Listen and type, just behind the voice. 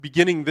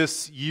Beginning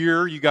this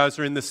year, you guys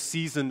are in this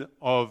season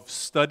of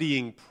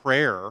studying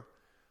prayer,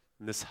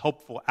 and this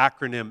helpful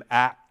acronym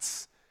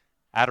ACTS: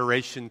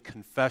 adoration,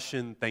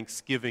 confession,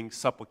 thanksgiving,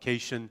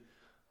 supplication.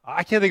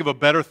 I can't think of a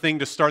better thing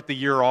to start the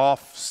year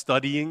off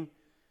studying.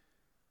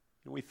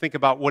 When we think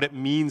about what it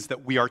means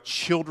that we are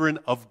children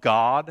of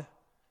God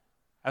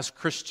as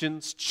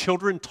Christians,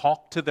 children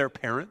talk to their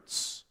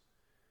parents.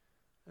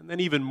 And then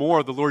even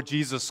more, the Lord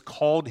Jesus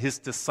called his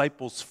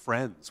disciples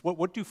friends.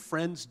 What do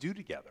friends do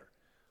together?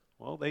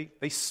 Well, they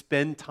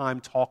spend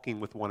time talking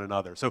with one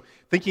another. So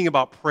thinking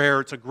about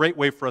prayer, it's a great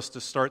way for us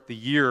to start the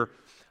year.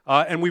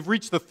 And we've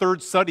reached the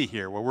third study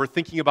here where we're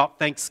thinking about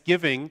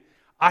Thanksgiving.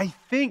 I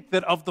think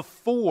that of the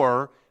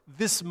four,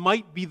 this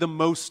might be the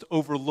most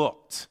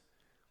overlooked.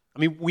 I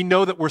mean, we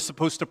know that we're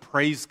supposed to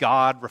praise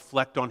God,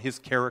 reflect on his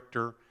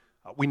character.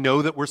 We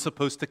know that we're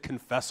supposed to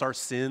confess our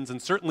sins.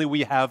 And certainly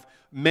we have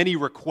many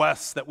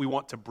requests that we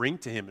want to bring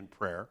to him in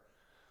prayer.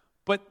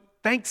 But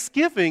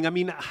Thanksgiving, I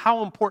mean,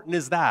 how important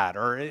is that?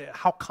 Or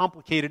how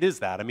complicated is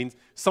that? I mean,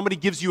 somebody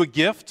gives you a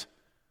gift,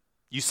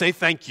 you say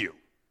thank you.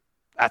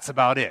 That's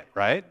about it,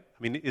 right? I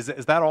mean, is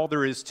that all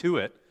there is to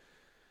it?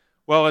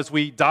 Well, as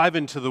we dive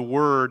into the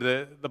Word,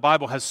 the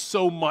Bible has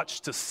so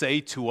much to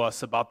say to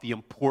us about the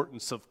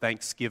importance of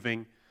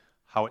Thanksgiving,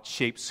 how it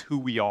shapes who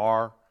we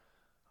are,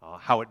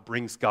 how it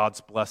brings God's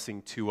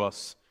blessing to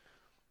us.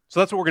 So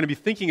that's what we're going to be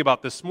thinking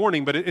about this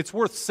morning, but it's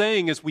worth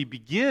saying as we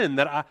begin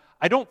that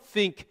I don't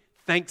think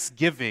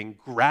Thanksgiving,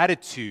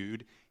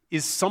 gratitude,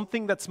 is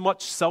something that's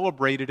much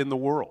celebrated in the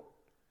world.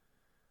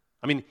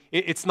 I mean,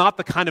 it's not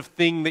the kind of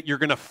thing that you're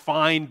going to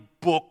find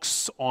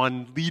books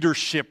on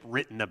leadership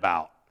written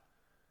about.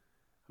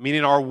 I mean,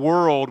 in our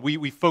world,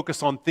 we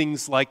focus on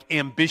things like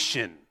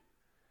ambition,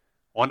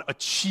 on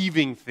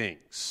achieving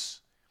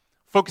things,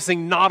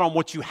 focusing not on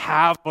what you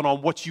have, but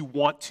on what you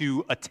want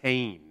to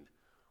attain,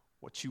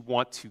 what you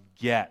want to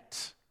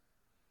get.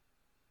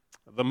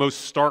 The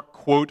most stark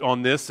quote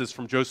on this is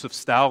from Joseph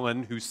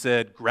Stalin, who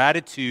said,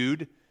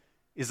 "Gratitude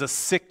is a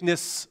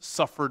sickness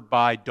suffered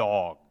by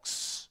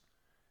dogs."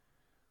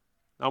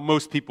 Now,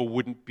 most people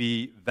wouldn't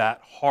be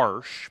that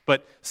harsh,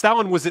 but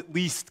Stalin was at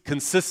least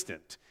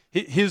consistent.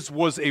 His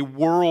was a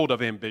world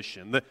of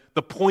ambition.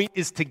 The point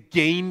is to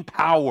gain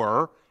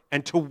power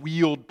and to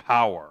wield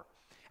power.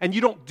 And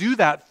you don't do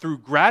that through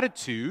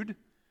gratitude.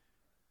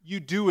 You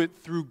do it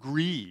through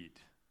greed.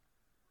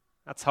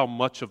 That's how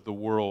much of the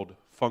world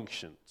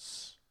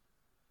functions.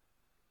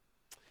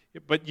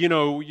 But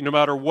no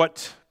matter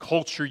what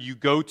culture you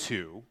go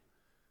to,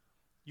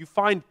 you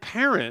find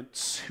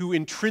parents who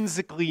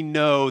intrinsically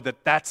know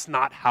that that's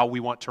not how we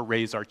want to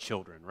raise our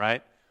children,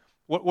 right?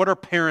 What are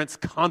parents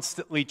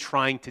constantly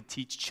trying to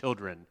teach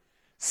children?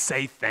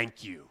 Say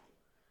thank you.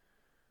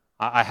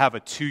 I have a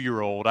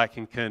 2-year-old. I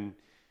can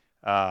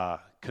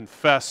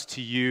confess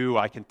to you,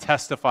 I can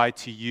testify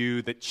to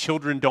you that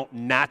children don't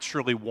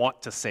naturally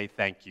want to say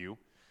thank you.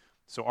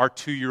 So our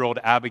 2-year-old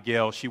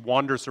Abigail, she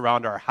wanders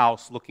around our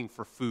house looking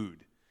for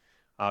food.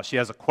 She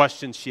has a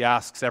question she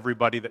asks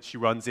everybody that she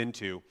runs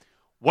into.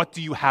 What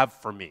do you have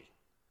for me?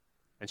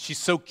 And she's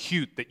so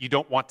cute that you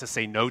don't want to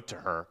say no to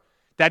her.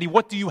 Daddy,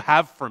 what do you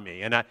have for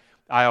me? And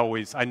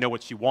I know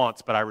what she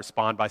wants, but I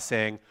respond by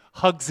saying,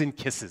 hugs and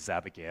kisses,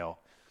 Abigail.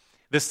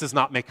 This does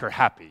not make her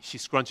happy. She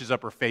scrunches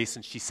up her face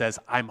and she says,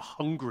 I'm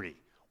hungry.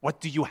 What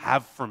do you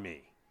have for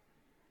me?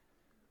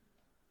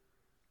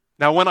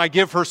 Now, when I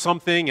give her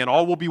something, and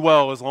all will be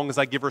well as long as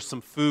I give her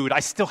some food,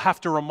 I still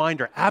have to remind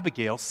her,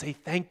 Abigail, say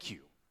thank you.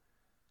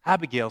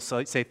 Abigail,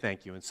 say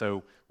thank you. And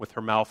so with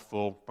her mouth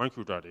full, thank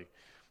you, Daddy,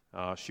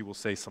 she will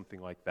say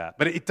something like that.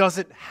 But it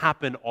doesn't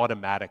happen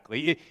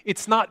automatically.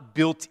 It's not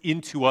built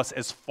into us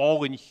as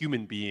fallen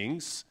human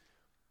beings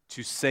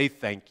to say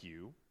thank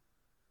you.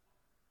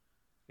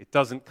 It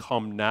doesn't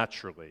come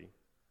naturally.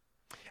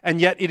 And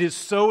yet it is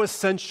so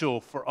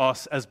essential for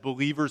us as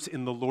believers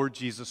in the Lord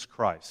Jesus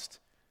Christ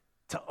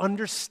to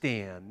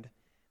understand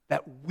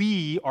that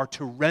we are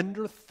to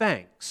render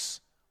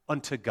thanks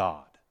unto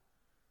God.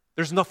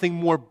 There's nothing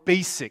more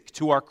basic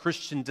to our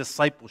Christian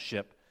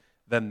discipleship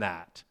than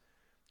that.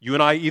 You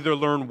and I either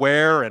learn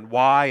where and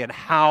why and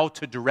how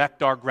to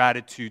direct our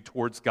gratitude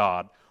towards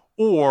God,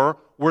 or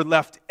we're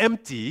left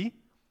empty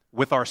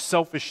with our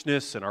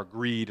selfishness and our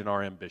greed and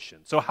our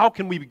ambition. So how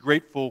can we be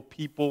grateful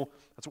people?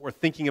 That's what we're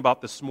thinking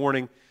about this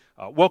morning.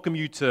 Welcome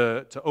you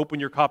to open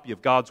your copy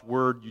of God's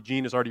Word.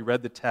 Eugene has already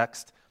read the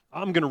text.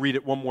 I'm going to read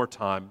it one more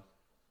time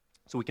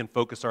so we can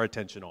focus our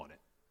attention on it.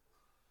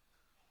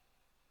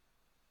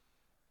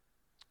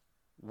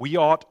 We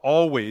ought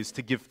always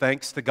to give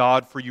thanks to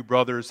God for you,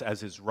 brothers,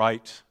 as is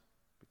right,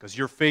 because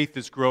your faith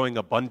is growing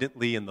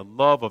abundantly and the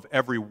love of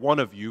every one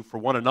of you for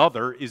one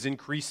another is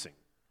increasing.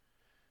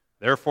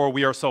 Therefore,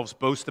 we ourselves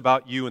boast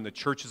about you in the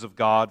churches of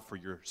God for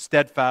your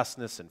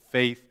steadfastness and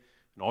faith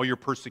and all your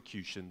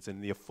persecutions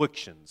and the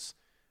afflictions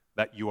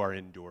that you are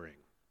enduring.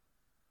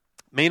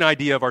 Main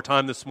idea of our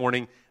time this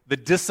morning, the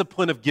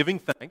discipline of giving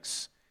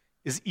thanks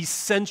is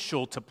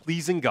essential to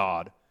pleasing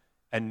God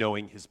and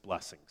knowing his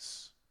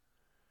blessings.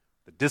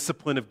 The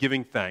discipline of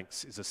giving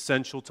thanks is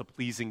essential to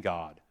pleasing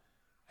God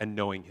and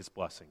knowing his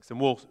blessings.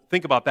 And we'll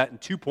think about that in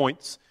 2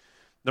 points.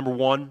 Number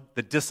one,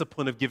 the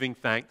discipline of giving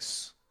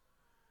thanks.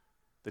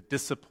 The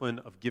discipline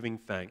of giving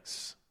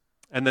thanks.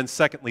 And then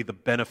secondly, the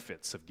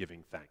benefits of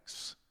giving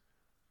thanks.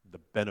 The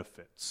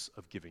benefits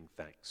of giving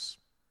thanks.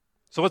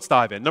 So let's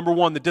dive in. Number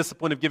one, the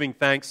discipline of giving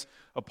thanks.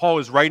 Paul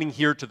is writing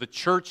here to the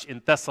church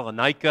in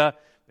Thessalonica,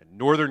 in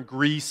northern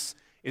Greece.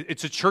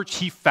 It's a church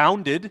he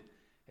founded.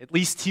 At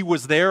least he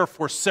was there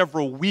for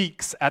several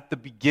weeks at the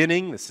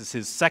beginning. This is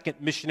his second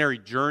missionary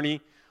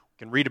journey. We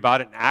can read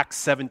about it in Acts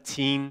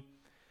 17.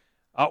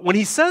 When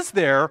he says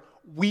there,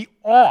 we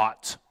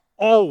ought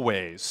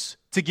always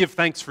to give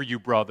thanks for you,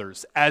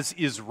 brothers, as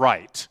is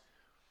right.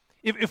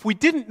 If we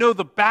didn't know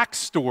the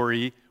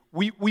backstory,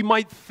 we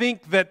might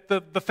think that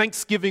the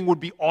thanksgiving would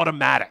be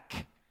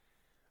automatic.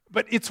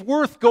 But it's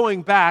worth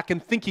going back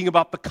and thinking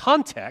about the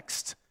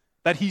context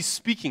that he's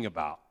speaking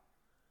about.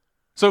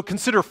 So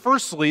consider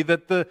firstly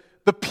that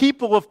the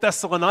people of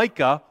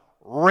Thessalonica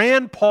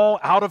ran Paul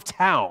out of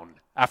town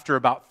after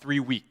about 3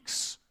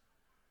 weeks.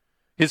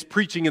 His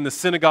preaching in the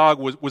synagogue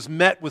was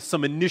met with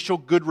some initial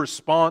good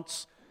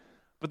response,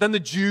 but then the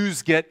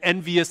Jews get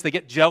envious, they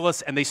get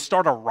jealous, and they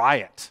start a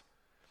riot.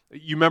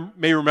 You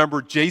may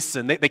remember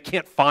Jason. They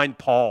can't find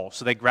Paul,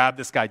 so they grab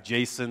this guy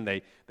Jason.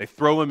 They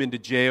throw him into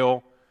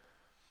jail.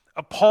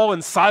 Paul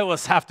and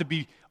Silas have to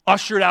be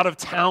ushered out of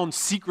town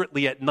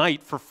secretly at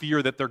night for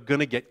fear that they're going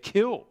to get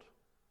killed.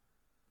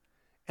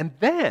 And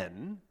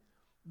then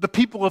the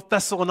people of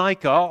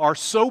Thessalonica are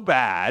so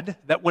bad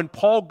that when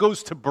Paul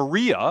goes to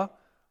Berea,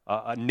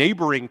 a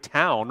neighboring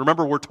town,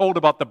 remember we're told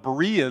about the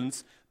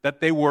Bereans that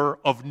they were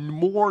of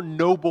more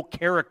noble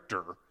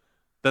character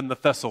than the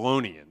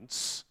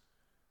Thessalonians,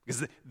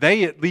 because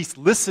they at least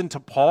listened to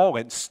Paul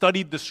and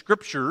studied the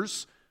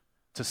scriptures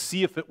to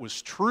see if it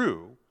was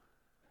true.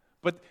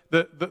 But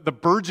the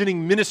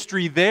burgeoning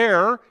ministry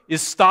there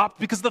is stopped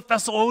because the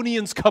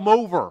Thessalonians come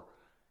over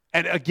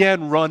and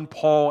again run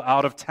Paul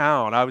out of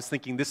town. I was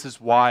thinking this is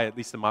why, at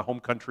least in my home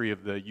country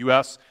of the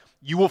U.S.,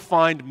 you will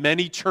find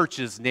many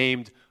churches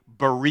named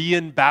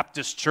Berean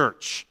Baptist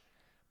Church.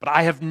 But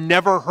I have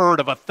never heard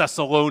of a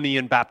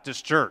Thessalonian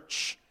Baptist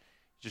Church.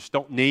 Just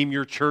don't name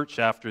your church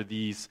after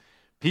these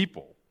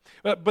people.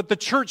 But the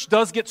church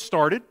does get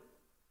started.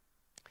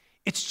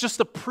 It's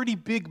just a pretty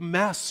big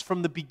mess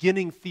from the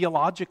beginning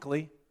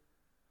theologically.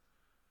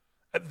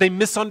 They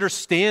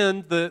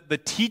misunderstand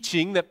the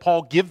teaching that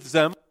Paul gives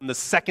them in the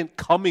second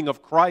coming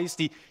of Christ.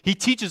 He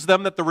teaches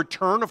them that the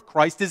return of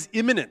Christ is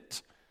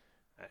imminent.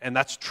 And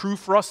that's true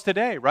for us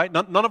today, right?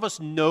 None of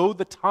us know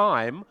the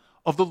time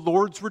of the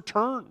Lord's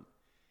return.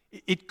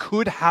 It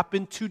could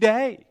happen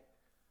today.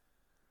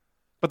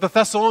 But the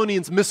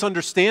Thessalonians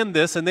misunderstand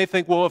this, and they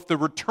think, well, if the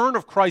return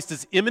of Christ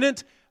is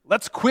imminent,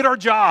 let's quit our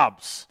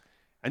jobs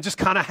and just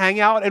kind of hang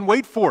out and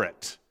wait for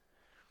it.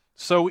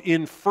 So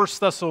in 1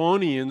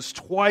 Thessalonians,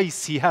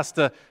 twice he has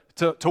to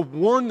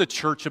warn the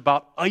church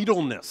about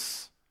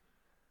idleness.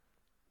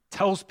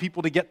 Tells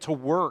people to get to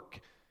work.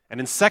 And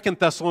in 2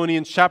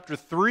 Thessalonians chapter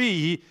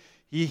 3,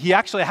 he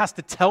actually has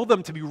to tell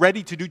them to be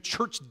ready to do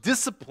church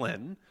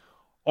discipline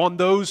on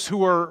those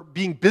who are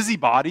being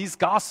busybodies,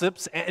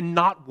 gossips, and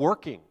not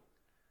working.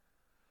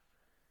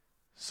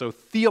 So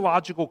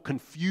theological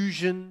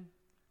confusion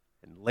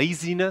and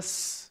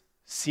laziness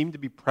seem to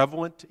be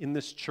prevalent in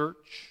this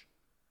church.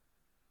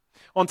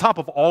 On top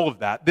of all of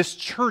that, this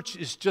church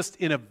is just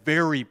in a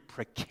very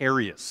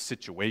precarious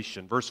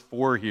situation. Verse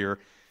 4 here,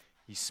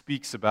 he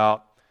speaks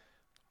about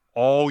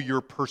all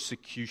your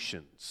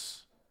persecutions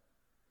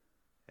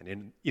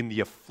and in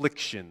the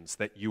afflictions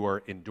that you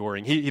are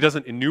enduring. He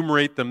doesn't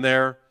enumerate them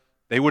there.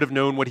 They would have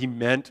known what he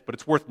meant, but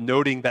it's worth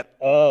noting that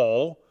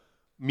all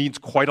means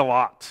quite a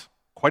lot,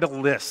 quite a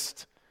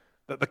list.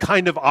 The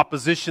kind of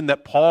opposition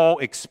that Paul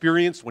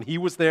experienced when he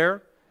was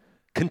there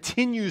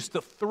continues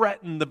to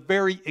threaten the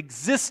very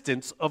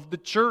existence of the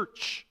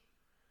church.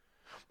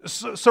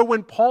 So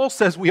when Paul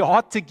says we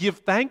ought to give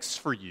thanks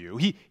for you,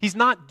 he's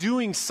not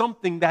doing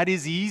something that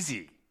is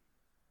easy.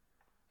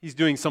 He's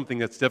doing something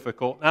that's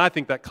difficult. And I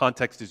think that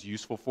context is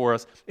useful for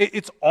us.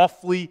 It's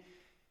awfully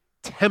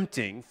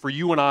tempting for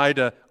you and I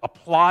to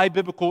apply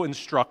biblical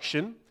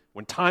instruction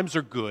when times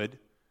are good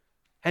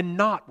and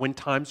not when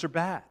times are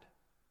bad.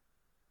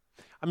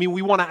 I mean,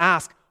 we want to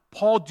ask,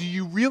 Paul, do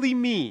you really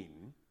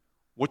mean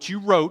what you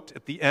wrote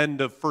at the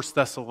end of 1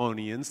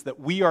 Thessalonians, that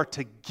we are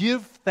to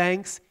give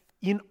thanks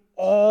in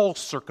all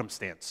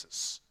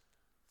circumstances,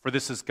 for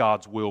this is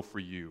God's will for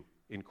you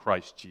in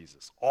Christ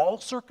Jesus? All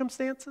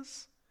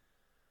circumstances?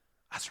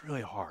 That's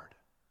really hard.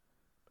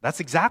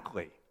 That's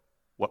exactly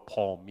what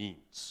Paul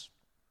means.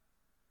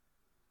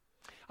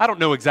 I don't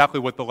know exactly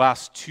what the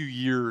last 2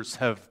 years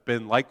have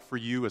been like for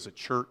you as a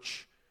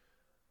church,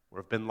 or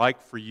have been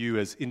like for you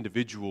as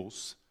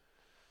individuals.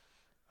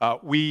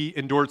 We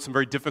endured some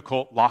very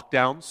difficult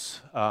lockdowns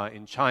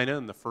in China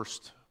in the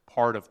first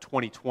part of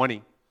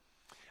 2020.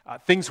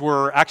 Things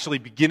were actually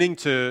beginning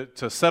to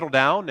settle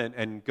down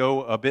and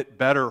go a bit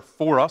better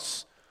for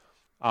us.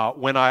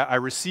 When I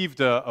received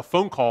a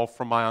phone call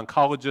from my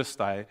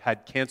oncologist, I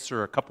had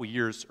cancer a couple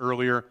years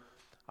earlier.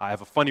 I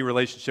have a funny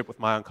relationship with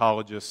my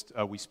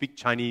oncologist. We speak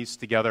Chinese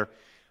together,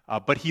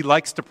 but he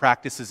likes to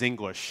practice his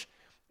English.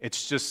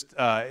 It's just,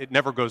 it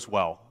never goes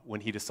well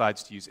when he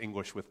decides to use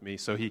English with me.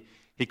 So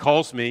he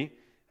calls me,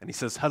 and he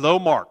says, "Hello,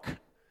 Mark."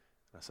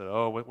 I said,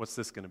 "Oh, what's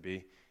this going to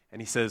be?"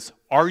 And he says,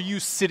 "Are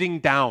you sitting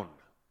down?"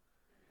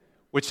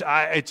 Which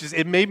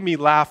it made me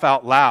laugh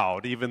out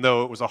loud, even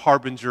though it was a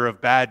harbinger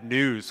of bad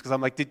news. Because I'm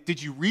like,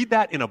 did you read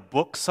that in a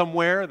book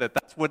somewhere,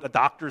 that's what a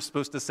doctor is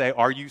supposed to say,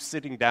 "Are you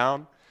sitting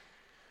down?"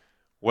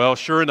 Well,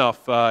 sure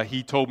enough,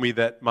 he told me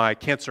that my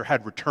cancer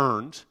had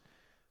returned.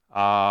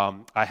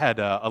 I had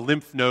a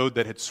lymph node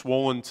that had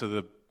swollen to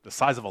the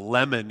size of a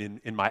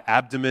lemon in my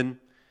abdomen.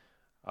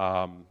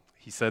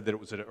 He said that it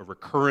was a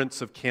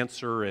recurrence of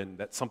cancer and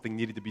that something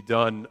needed to be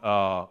done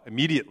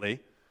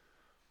immediately.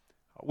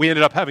 We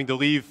ended up having to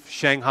leave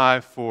Shanghai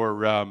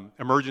for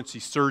emergency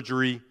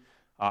surgery,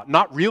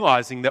 not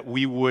realizing that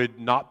we would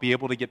not be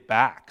able to get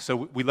back. So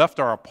we left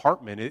our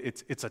apartment.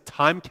 It's a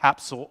time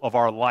capsule of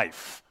our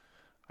life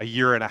a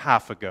year and a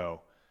half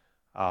ago,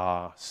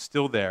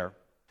 still there.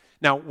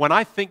 Now, when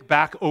I think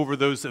back over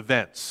those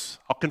events,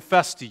 I'll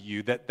confess to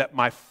you that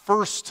my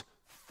first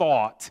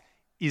thought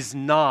is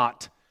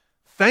not,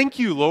 "Thank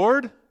you,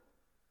 Lord."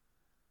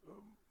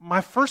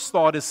 My first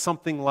thought is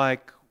something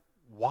like,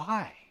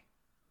 why?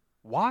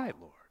 Why,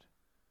 Lord?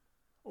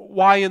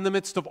 Why, in the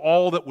midst of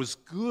all that was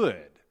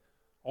good,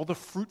 all the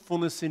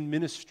fruitfulness in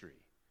ministry,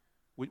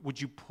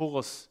 would you pull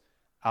us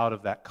out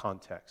of that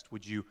context?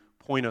 Would you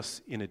point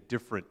us in a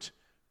different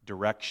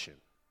direction?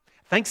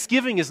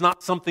 Thanksgiving is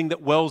not something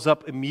that wells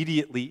up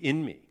immediately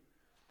in me.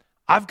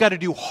 I've got to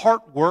do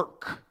heart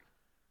work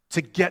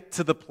to get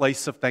to the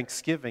place of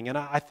thanksgiving, and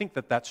I think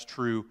that that's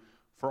true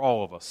for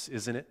all of us,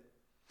 isn't it?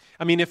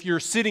 I mean, if you're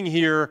sitting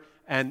here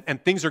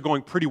and things are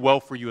going pretty well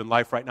for you in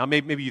life right now,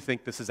 maybe you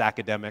think this is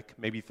academic,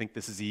 maybe you think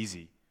this is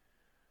easy.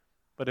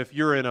 But if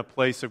you're in a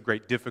place of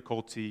great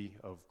difficulty,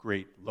 of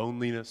great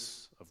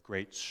loneliness, of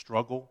great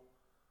struggle,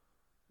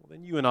 well,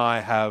 then you and I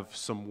have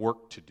some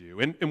work to do,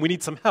 and we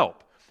need some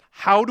help.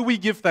 How do we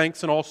give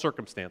thanks in all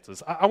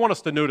circumstances? I want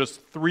us to notice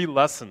 3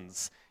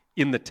 lessons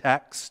in the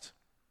text.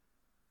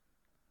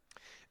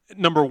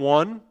 Number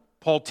 1,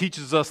 Paul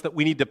teaches us that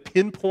we need to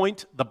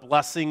pinpoint the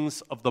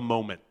blessings of the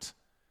moment.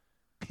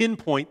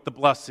 Pinpoint the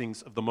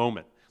blessings of the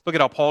moment. Look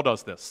at how Paul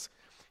does this.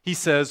 He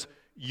says,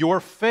 "Your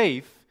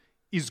faith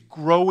is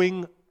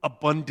growing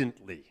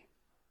abundantly."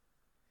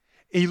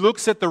 He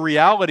looks at the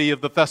reality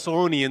of the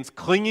Thessalonians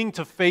clinging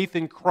to faith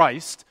in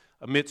Christ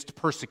amidst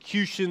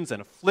persecutions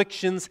and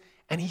afflictions,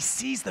 and he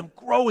sees them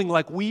growing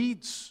like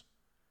weeds.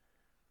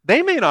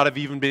 They may not have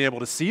even been able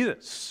to see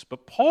this,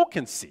 but Paul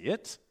can see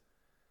it.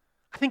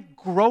 I think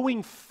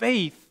growing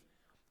faith,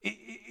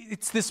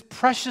 it's this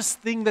precious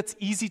thing that's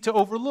easy to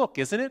overlook,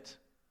 isn't it?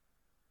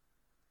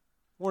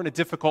 We're in a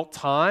difficult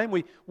time.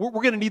 We're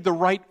going to need the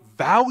right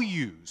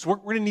values. We're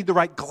going to need the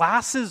right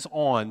glasses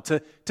on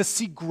to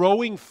see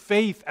growing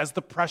faith as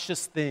the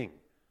precious thing.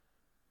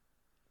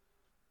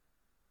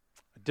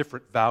 A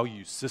different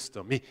value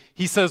system.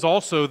 He says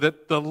also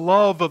that the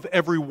love of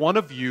every one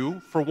of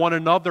you for one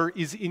another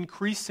is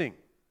increasing.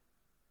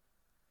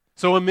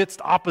 So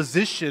amidst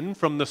opposition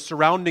from the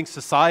surrounding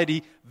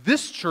society,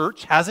 this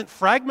church hasn't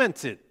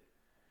fragmented.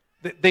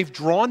 They've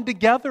drawn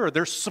together.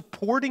 They're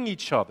supporting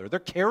each other. They're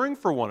caring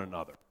for one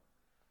another.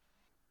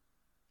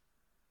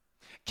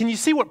 Can you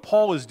see what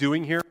Paul is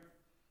doing here?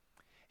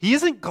 He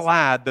isn't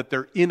glad that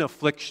they're in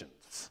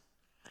afflictions.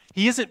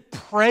 He isn't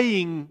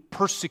praying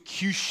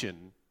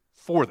persecution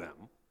for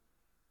them.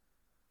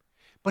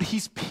 But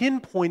he's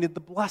pinpointed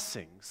the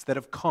blessings that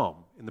have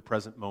come in the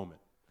present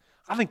moment.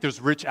 I think there's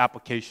rich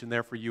application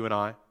there for you and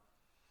I.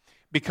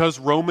 Because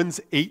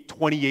Romans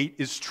 8:28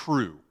 is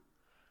true.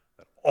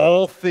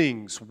 All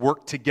things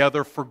work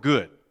together for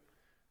good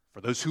for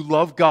those who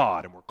love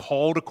God and were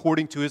called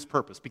according to his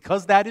purpose.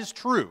 Because that is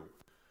true,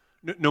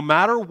 no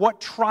matter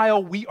what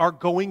trial we are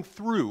going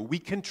through, we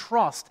can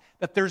trust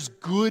that there's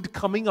good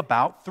coming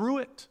about through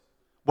it,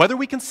 whether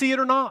we can see it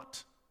or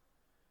not.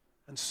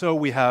 And so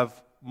we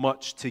have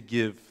much to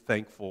give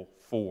thankful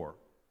for.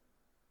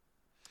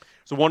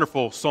 It's a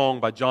wonderful song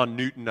by John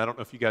Newton. I don't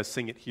know if you guys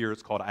sing it here.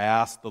 It's called "I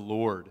Ask the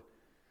Lord."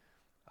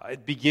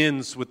 It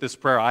begins with this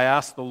prayer: "I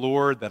ask the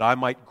Lord that I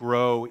might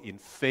grow in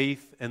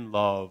faith and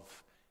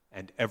love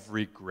and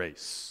every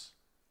grace."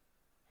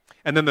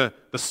 And then the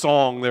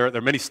song, there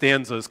are many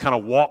stanzas, kind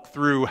of walk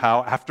through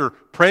how after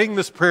praying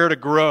this prayer to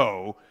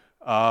grow,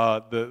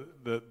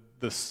 the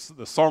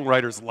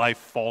songwriter's life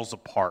falls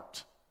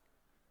apart.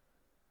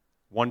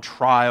 One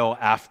trial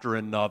after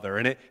another.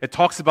 And it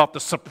talks about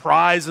the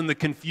surprise and the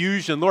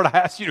confusion. "Lord, I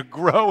asked you to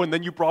grow, and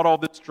then you brought all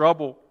this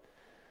trouble."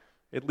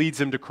 It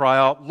leads him to cry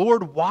out,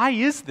 "Lord, why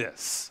is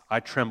this?" I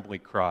trembly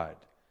cried.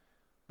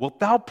 "Wilt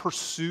thou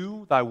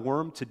pursue thy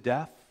worm to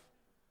death?"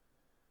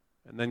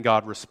 And then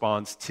God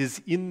responds,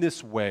 "'Tis in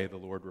this way," the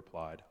Lord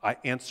replied, "I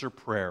answer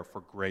prayer for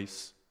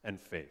grace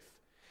and faith.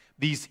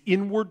 These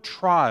inward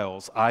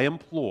trials I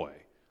employ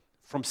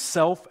from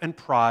self and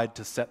pride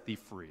to set thee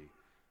free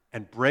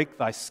and break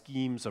thy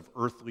schemes of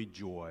earthly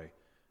joy,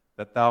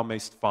 that thou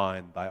mayst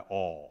find thy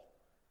all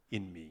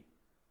in me.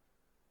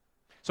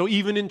 So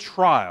even in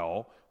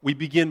trial, we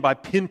begin by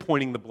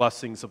pinpointing the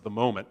blessings of the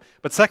moment.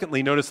 But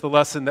secondly, notice the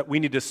lesson that we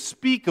need to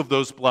speak of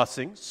those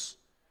blessings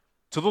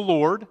to the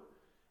Lord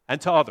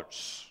and to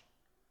others.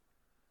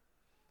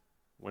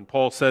 When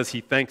Paul says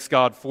he thanks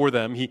God for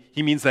them,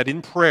 he means that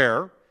in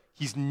prayer,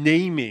 he's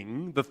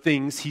naming the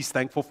things he's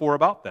thankful for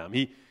about them.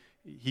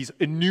 He's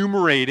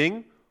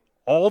enumerating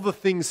all the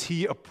things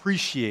he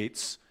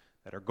appreciates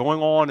that are going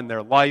on in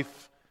their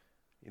life,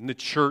 in the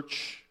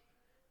church,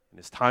 in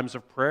his times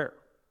of prayer.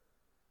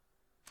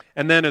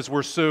 And then, as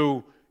we're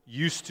so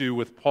used to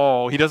with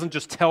Paul, he doesn't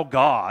just tell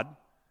God,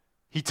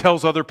 he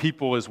tells other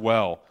people as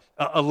well.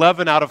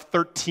 11 out of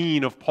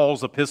 13 of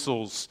Paul's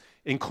epistles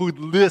include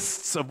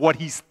lists of what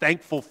he's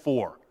thankful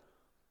for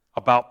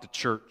about the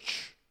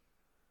church,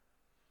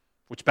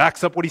 which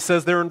backs up what he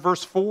says there in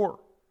verse 4,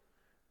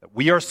 that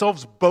we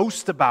ourselves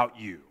boast about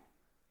you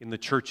in the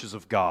churches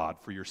of God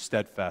for your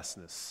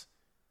steadfastness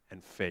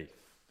and faith.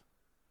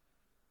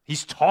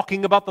 He's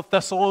talking about the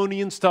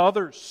Thessalonians to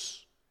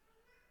others.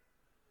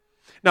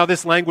 Now,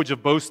 this language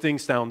of boasting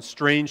sounds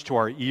strange to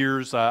our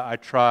ears. I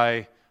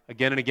try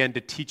again and again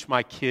to teach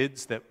my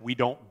kids that we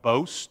don't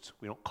boast.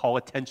 We don't call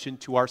attention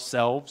to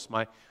ourselves.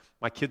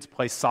 My kids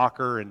play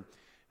soccer, and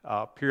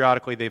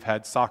periodically they've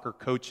had soccer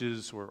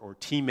coaches or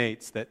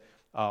teammates that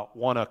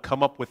want to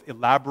come up with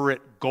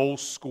elaborate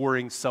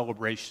goal-scoring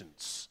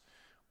celebrations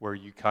where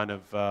you kind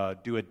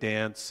of do a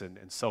dance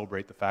and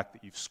celebrate the fact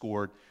that you've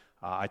scored.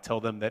 I tell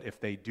them that if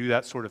they do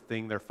that sort of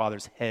thing, their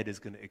father's head is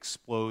going to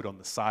explode on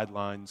the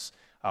sidelines.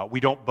 We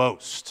don't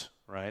boast,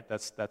 right?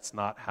 That's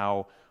not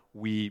how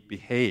we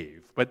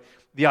behave. But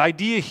the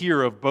idea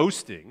here of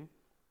boasting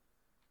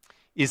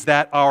is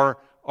that our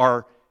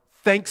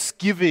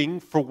thanksgiving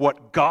for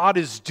what God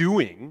is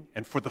doing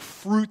and for the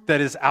fruit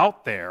that is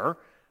out there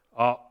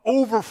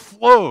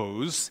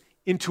overflows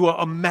into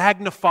a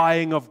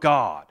magnifying of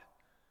God.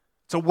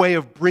 It's a way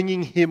of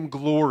bringing Him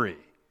glory.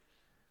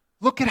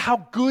 Look at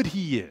how good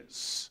He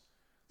is.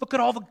 Look at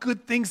all the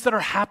good things that are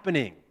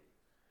happening.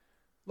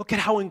 Look at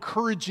how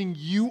encouraging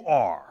you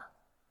are.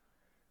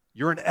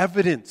 You're an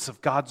evidence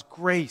of God's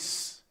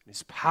grace and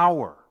His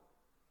power.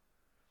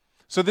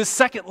 So this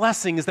second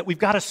lesson is that we've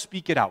got to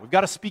speak it out. We've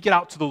got to speak it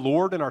out to the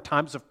Lord in our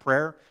times of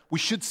prayer. We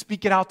should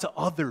speak it out to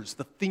others,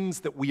 the things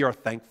that we are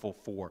thankful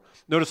for.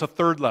 Notice a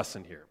third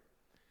lesson here.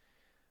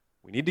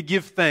 We need to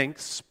give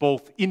thanks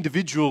both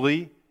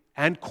individually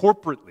and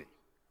corporately.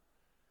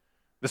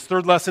 This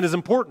third lesson is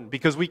important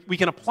because we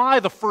can apply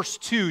the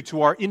first two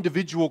to our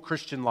individual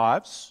Christian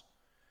lives.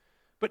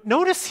 But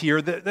notice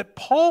here that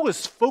Paul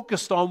is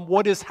focused on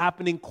what is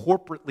happening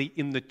corporately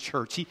in the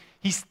church.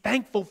 He's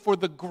thankful for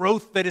the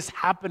growth that is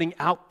happening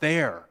out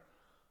there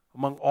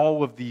among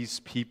all of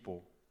these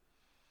people.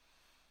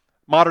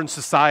 Modern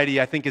society,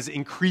 I think, is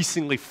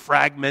increasingly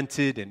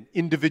fragmented and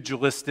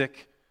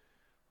individualistic.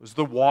 Those are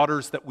the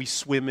waters that we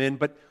swim in.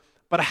 But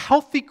a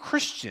healthy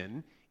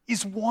Christian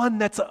is one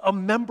that's a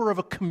member of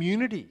a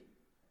community.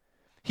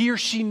 He or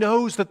she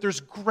knows that there's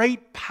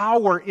great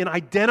power in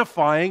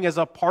identifying as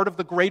a part of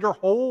the greater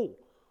whole.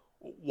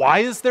 Why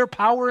is there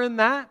power in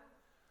that?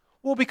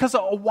 Well, because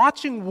a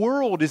watching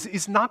world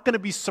is not going to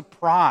be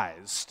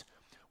surprised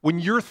when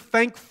you're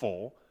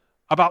thankful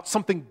about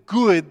something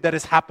good that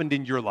has happened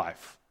in your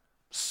life.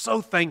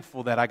 So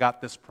thankful that I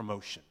got this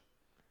promotion.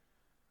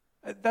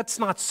 That's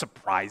not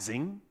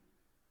surprising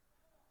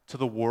to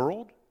the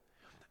world.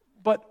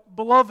 But,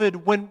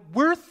 beloved, when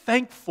we're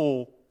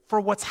thankful for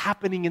what's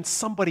happening in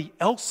somebody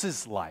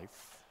else's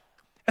life,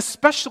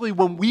 especially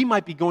when we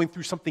might be going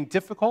through something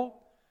difficult,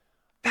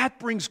 that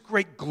brings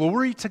great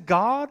glory to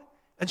God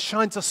and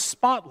shines a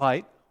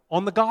spotlight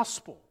on the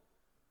gospel.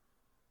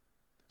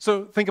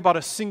 So think about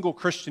a single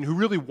Christian who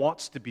really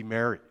wants to be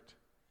married,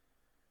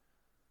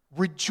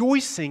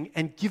 rejoicing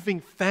and giving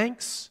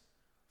thanks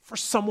for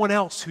someone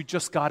else who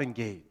just got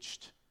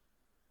engaged.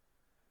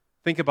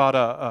 Think about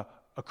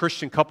a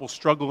Christian couple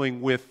struggling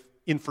with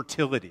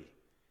infertility,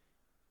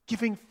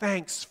 giving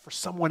thanks for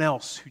someone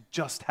else who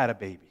just had a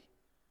baby.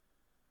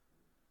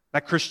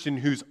 That Christian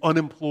who's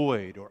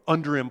unemployed or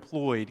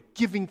underemployed,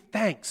 giving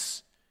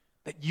thanks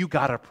that you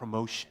got a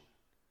promotion.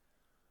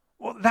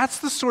 Well, that's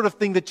the sort of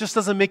thing that just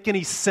doesn't make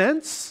any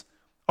sense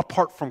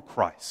apart from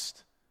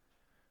Christ.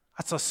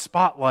 That's a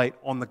spotlight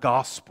on the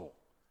gospel.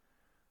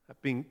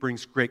 That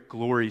brings great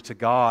glory to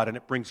God, and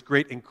it brings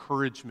great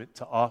encouragement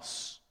to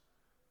us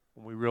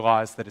when we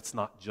realize that it's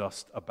not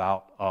just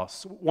about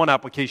us. One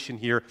application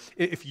here,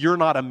 if you're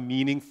not a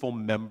meaningful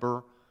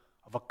member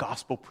of a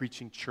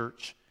gospel-preaching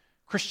church,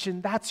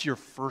 Christian, that's your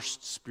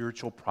first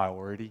spiritual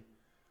priority.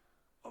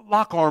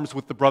 Lock arms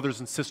with the brothers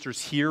and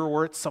sisters here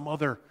or at some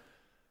other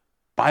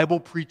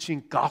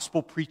Bible-preaching,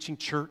 gospel-preaching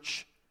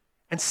church,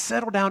 and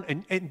settle down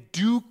and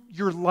do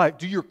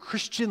your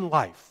Christian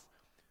life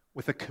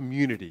with a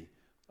community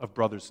of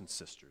brothers and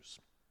sisters.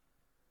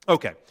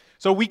 Okay,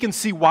 so we can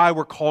see why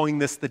we're calling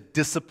this the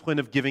discipline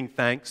of giving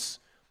thanks.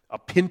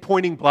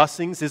 Pinpointing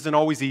blessings isn't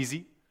always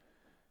easy.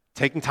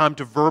 Taking time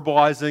to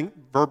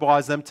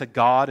verbalize them to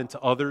God and to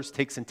others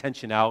takes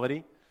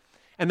intentionality.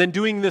 And then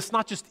doing this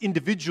not just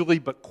individually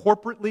but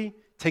corporately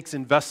takes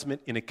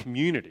investment in a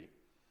community.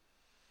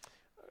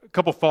 A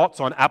couple thoughts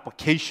on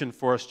application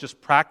for us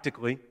just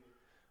practically.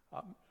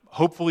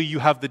 Hopefully you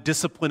have the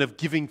discipline of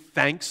giving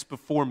thanks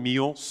before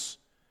meals.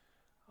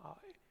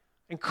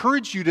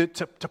 Encourage you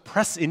to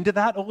press into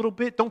that a little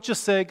bit. Don't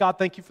just say, God,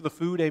 thank you for the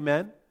food,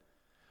 amen.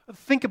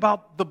 Think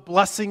about the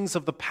blessings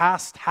of the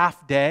past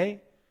half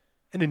day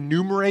and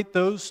enumerate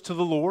those to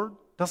the Lord.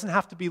 Doesn't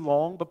have to be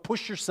long, but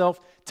push yourself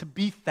to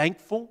be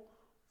thankful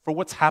for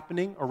what's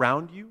happening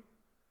around you.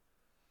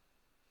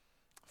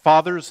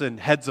 Fathers and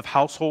heads of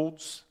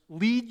households,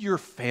 lead your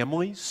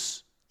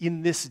families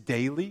in this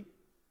daily.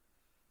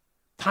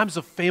 Times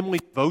of family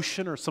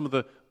devotion are some of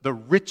the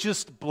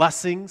richest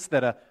blessings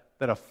that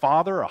a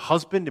father, a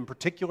husband in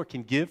particular,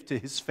 can give to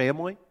his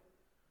family.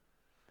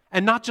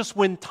 And not just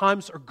when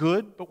times are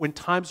good, but when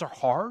times are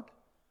hard.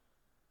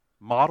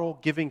 Model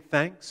giving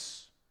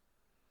thanks.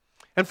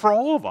 And for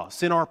all of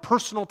us, in our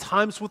personal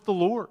times with the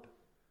Lord,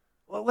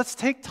 let's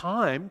take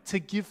time to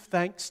give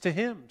thanks to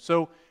Him.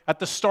 So at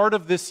the start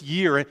of this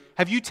year,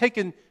 have you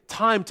taken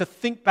time to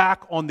think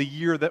back on the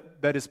year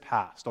that is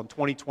past, on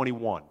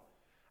 2021?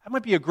 That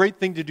might be a great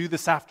thing to do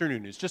this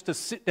afternoon, is just to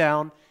sit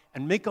down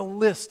and make a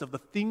list of the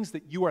things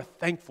that you are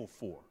thankful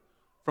for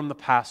from the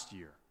past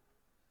year.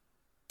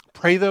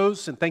 Pray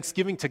those in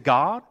thanksgiving to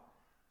God,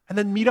 and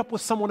then meet up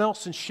with someone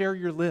else and share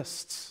your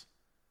lists.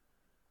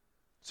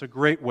 It's a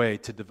great way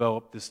to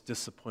develop this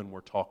discipline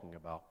we're talking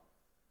about.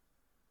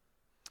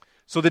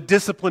 So the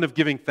discipline of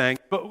giving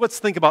thanks, but let's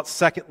think about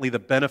secondly the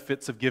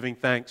benefits of giving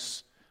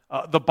thanks.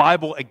 The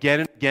Bible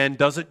again and again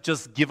doesn't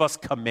just give us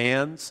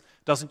commands,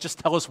 doesn't just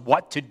tell us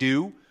what to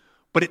do,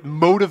 but it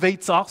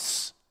motivates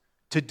us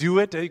to do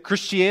it.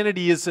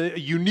 Christianity is a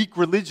unique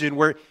religion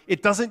where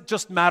it doesn't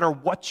just matter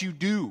what you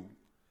do,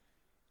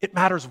 it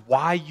matters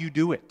why you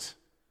do it.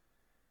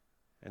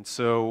 And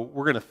so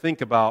we're going to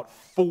think about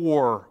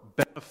 4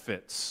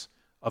 benefits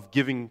of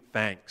giving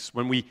thanks.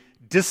 When we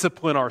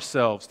discipline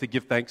ourselves to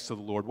give thanks to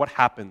the Lord, what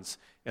happens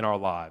in our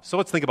lives? So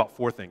let's think about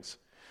 4 things.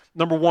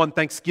 Number 1,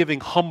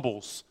 thanksgiving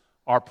humbles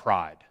our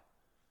pride.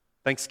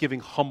 Thanksgiving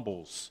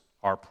humbles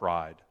our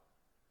pride.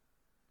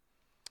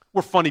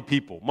 We're funny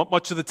people.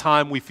 Much of the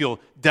time we feel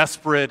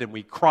desperate and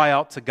we cry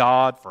out to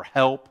God for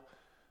help,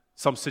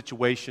 some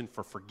situation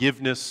for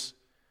forgiveness.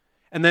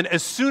 And then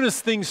as soon as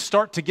things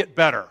start to get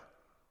better,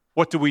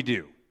 what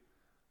do?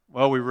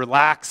 Well, we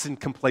relax in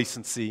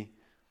complacency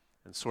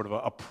and sort of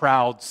a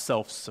proud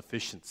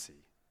self-sufficiency.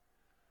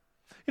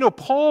 You know,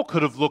 Paul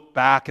could have looked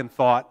back and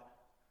thought,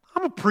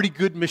 I'm a pretty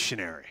good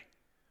missionary.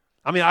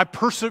 I mean, I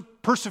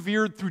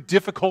persevered through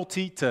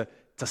difficulty to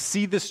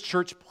see this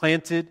church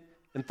planted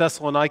in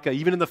Thessalonica,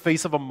 even in the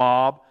face of a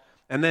mob.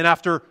 And then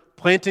after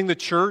planting the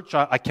church,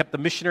 I kept the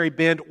missionary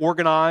band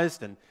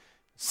organized and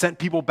sent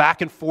people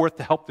back and forth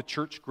to help the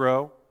church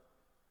grow.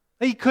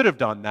 He could have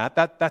done that.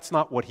 That's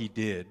not what he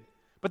did.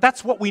 But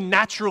that's what we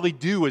naturally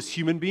do as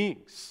human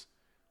beings.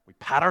 We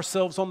pat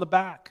ourselves on the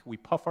back. We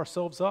puff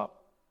ourselves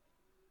up.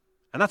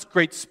 And that's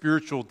great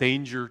spiritual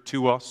danger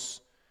to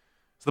us.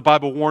 As the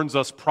Bible warns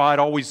us, pride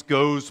always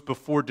goes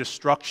before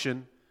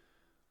destruction,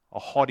 a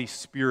haughty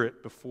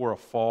spirit before a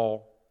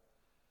fall.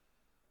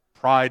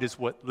 Pride is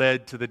what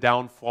led to the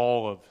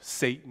downfall of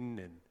Satan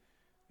and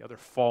the other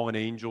fallen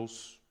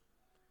angels.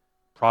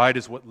 Pride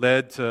is what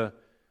led to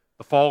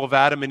the fall of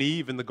Adam and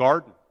Eve in the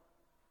garden.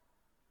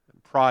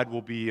 And pride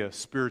will be a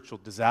spiritual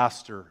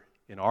disaster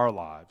in our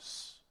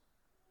lives.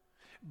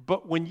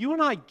 But when you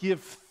and I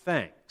give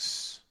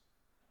thanks,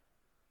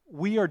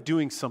 we are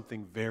doing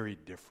something very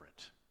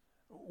different.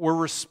 We're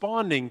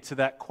responding to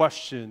that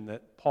question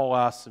that Paul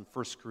asks in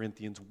 1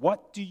 Corinthians,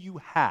 what do you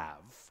have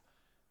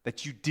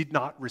that you did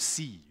not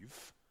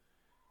receive?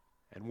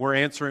 And we're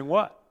answering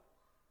what?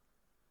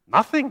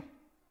 Nothing.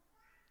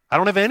 I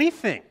don't have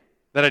anything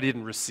that I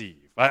didn't receive.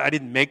 I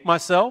didn't make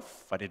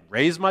myself. I didn't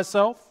raise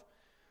myself.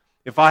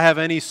 If I have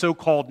any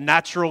so-called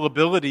natural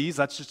abilities,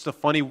 that's just a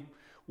funny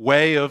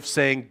way of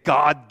saying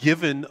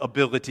God-given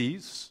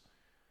abilities.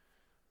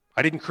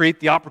 I didn't create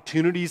the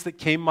opportunities that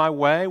came my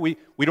way. We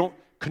don't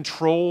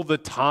control the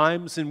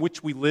times in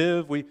which we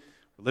live. We're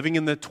living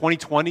in the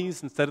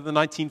 2020s instead of the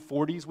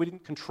 1940s. We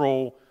didn't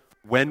control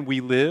when we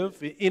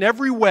live. In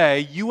every way,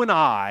 you and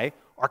I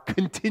are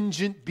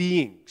contingent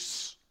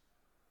beings.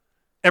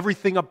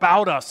 Everything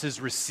about us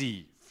is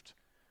received.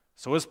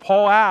 So as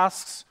Paul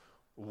asks,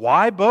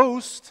 why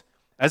boast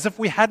as if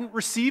we hadn't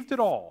received it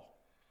all?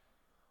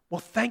 Well,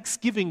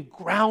 thanksgiving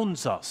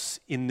grounds us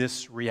in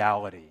this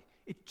reality.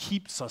 It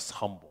keeps us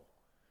humble.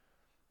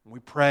 And we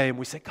pray and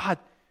we say, God,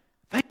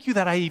 thank you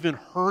that I even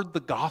heard the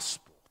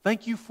gospel.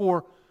 Thank you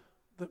for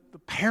the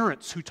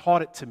parents who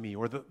taught it to me,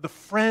 or the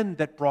friend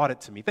that brought it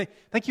to me.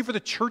 Thank you for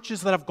the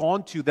churches that I've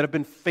gone to that have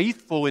been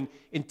faithful in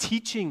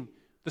teaching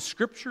the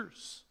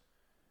Scriptures.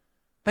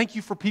 Thank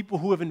you for people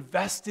who have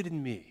invested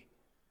in me,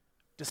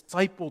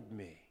 discipled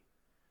me.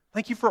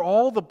 Thank you for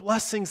all the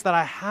blessings that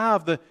I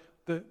have,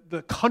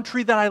 the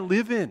country that I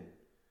live in,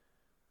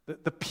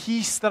 the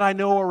peace that I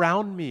know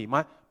around me,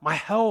 my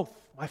health,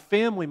 my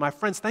family, my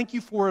friends. Thank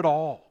you for it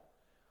all.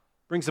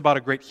 Brings about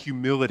a great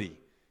humility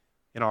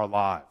in our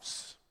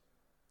lives.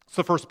 It's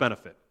the first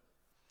benefit.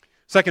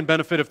 Second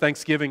benefit of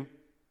Thanksgiving.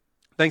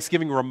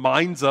 Thanksgiving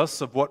reminds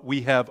us of what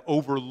we have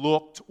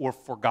overlooked or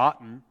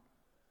forgotten.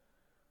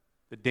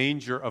 The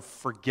danger of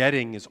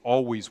forgetting is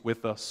always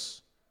with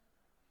us.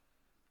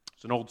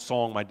 It's an old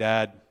song my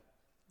dad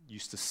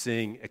used to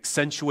sing: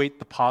 accentuate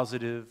the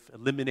positive,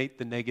 eliminate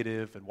the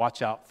negative, and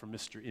watch out for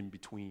Mr.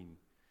 In-Between.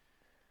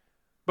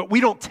 But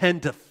we don't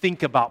tend to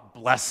think about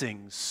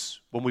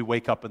blessings when we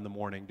wake up in the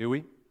morning, do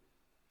we?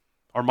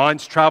 Our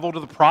minds travel to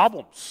the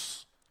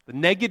problems, the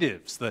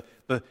negatives, the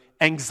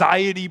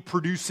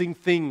anxiety-producing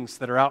things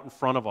that are out in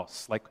front of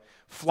us, like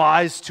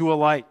flies to a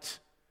light.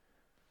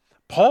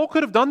 Paul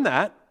could have done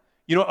that.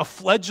 A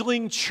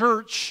fledgling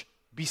church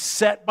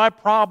beset by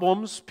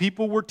problems.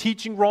 People were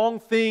teaching wrong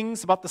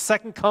things about the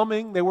second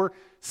coming. They were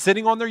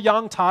sitting on their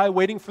yangtai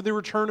waiting for the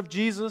return of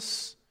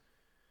Jesus.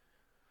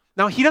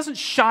 Now, he doesn't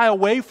shy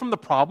away from the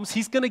problems.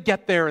 He's going to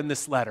get there in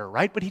this letter,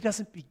 right? But he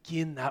doesn't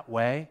begin that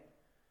way.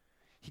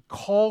 He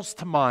calls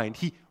to mind,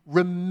 he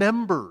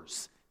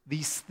remembers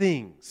these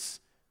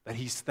things that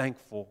he's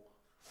thankful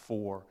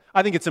for.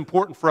 I think it's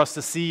important for us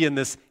to see in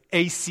this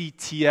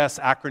ACTS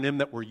acronym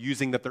that we're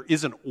using that there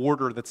is an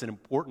order that's an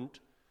important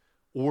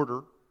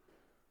order.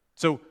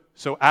 So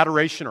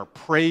adoration or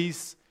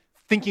praise,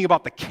 thinking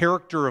about the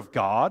character of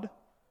God,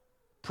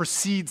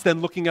 precedes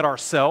then looking at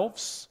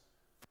ourselves,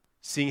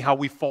 seeing how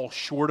we fall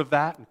short of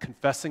that and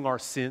confessing our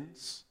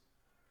sins.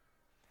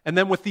 And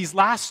then with these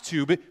last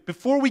two,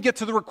 before we get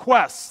to the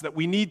requests that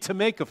we need to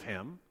make of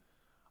him,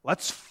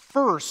 let's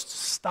first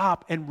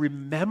stop and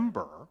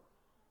remember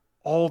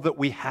all that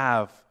we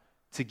have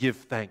to give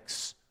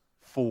thanks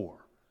for.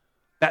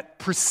 That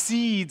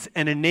precedes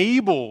and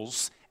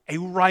enables a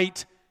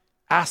right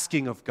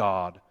asking of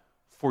God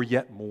for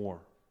yet more.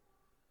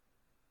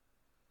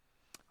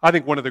 I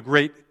think one of the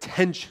great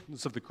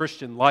tensions of the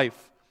Christian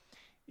life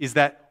is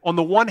that on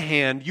the one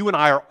hand, you and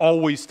I are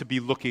always to be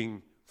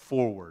looking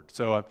forward.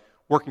 So I'm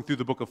working through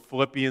the book of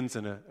Philippians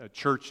in a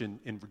church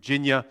in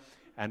Virginia,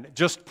 and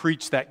just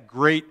preached that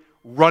great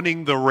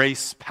running the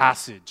race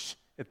passage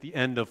at the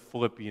end of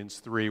Philippians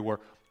 3,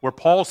 where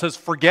Paul says,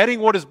 forgetting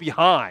what is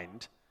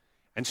behind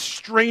and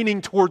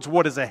straining towards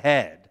what is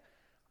ahead,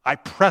 I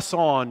press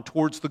on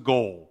towards the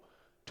goal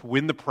to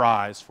win the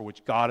prize for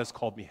which God has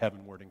called me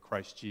heavenward in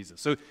Christ Jesus.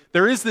 So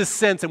there is this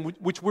sense in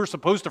which we're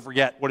supposed to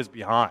forget what is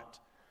behind.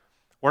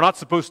 We're not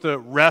supposed to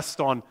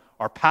rest on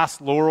our past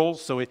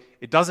laurels, so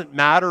it doesn't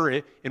matter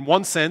in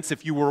one sense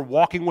if you were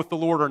walking with the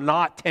Lord or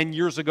not 10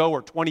 years ago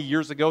or 20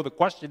 years ago. The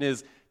question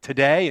is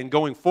today and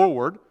going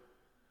forward.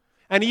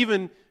 And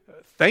even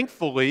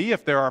thankfully,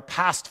 if there are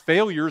past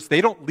failures,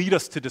 they don't lead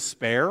us to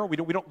despair. We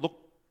don't look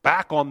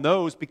back on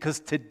those, because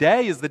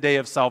today is the day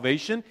of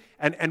salvation,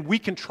 and we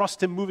can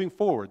trust him moving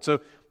forward.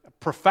 So a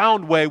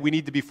profound way, we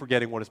need to be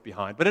forgetting what is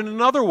behind. But in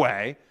another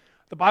way,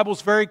 the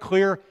Bible's very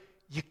clear,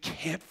 you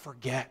can't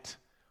forget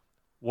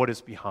what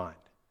is behind.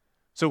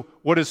 So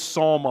what does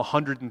Psalm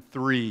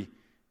 103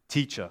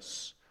 teach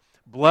us?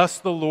 Bless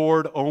the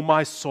Lord, O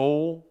my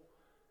soul,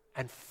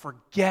 and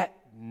forget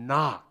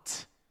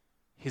not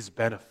his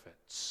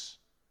benefits.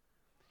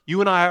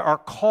 You and I are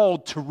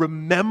called to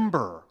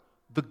remember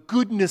the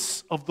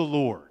goodness of the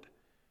Lord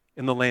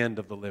in the land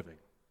of the living.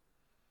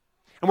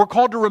 And we're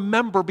called to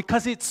remember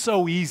because it's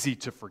so easy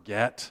to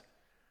forget.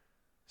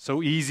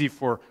 So easy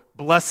for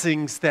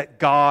blessings that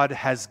God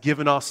has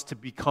given us to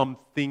become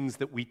things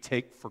that we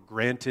take for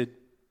granted.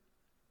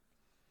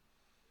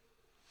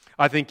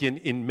 I think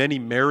in many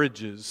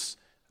marriages,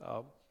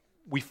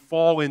 we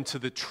fall into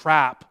the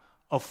trap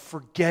of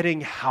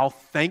forgetting how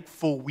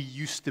thankful we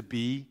used to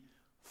be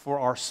for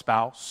our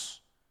spouse.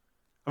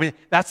 I mean,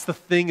 that's the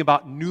thing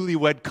about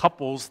newlywed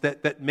couples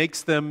that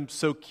makes them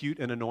so cute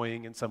and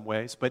annoying in some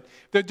ways. But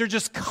they're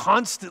just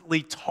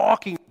constantly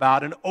talking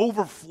about and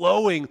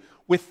overflowing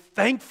with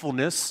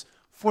thankfulness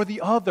for the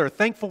other.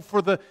 Thankful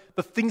for the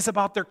things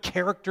about their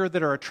character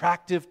that are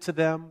attractive to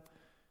them.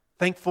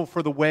 Thankful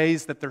for the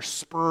ways that they're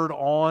spurred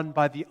on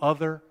by the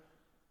other.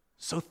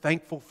 So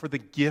thankful for the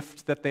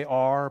gift that they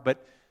are.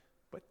 But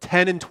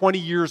 10 and 20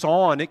 years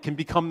on, it can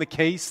become the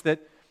case that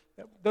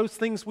those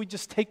things we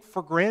just take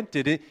for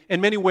granted. In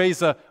many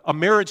ways, a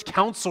marriage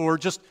counselor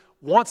just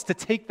wants to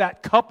take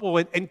that couple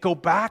and go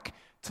back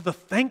to the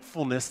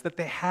thankfulness that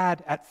they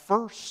had at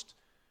first,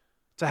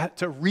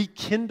 to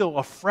rekindle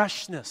a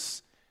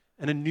freshness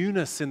and a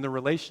newness in the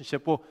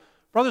relationship. Well,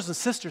 brothers and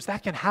sisters,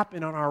 that can happen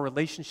in our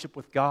relationship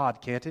with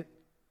God, can't it?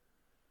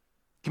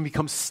 It can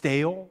become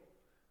stale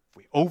if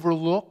we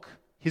overlook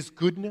his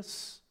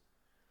goodness.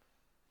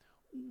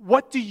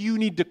 What do you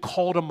need to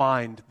call to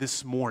mind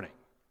this morning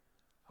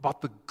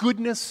about the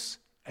goodness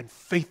and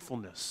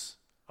faithfulness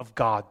of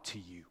God to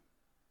you?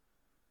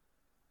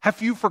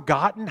 Have you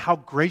forgotten how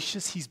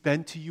gracious he's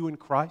been to you in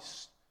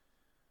Christ?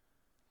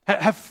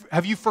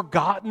 Have you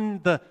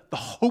forgotten the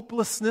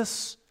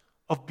hopelessness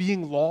of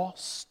being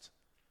lost?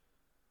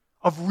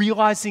 of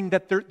realizing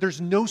that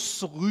there's no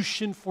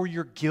solution for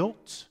your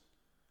guilt,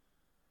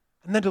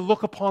 and then to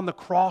look upon the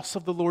cross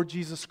of the Lord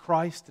Jesus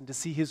Christ and to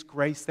see His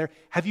grace there.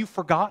 Have you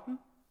forgotten?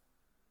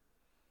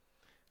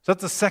 So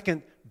that's the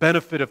second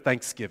benefit of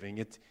Thanksgiving.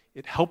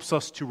 It helps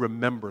us to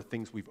remember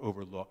things we've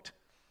overlooked.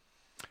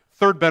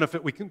 Third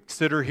benefit we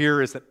consider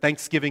here is that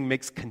Thanksgiving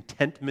makes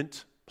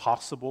contentment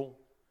possible.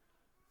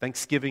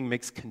 Thanksgiving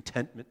makes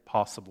contentment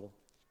possible.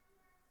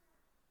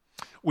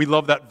 We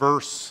love that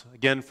verse,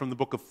 again, from the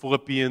book of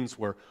Philippians,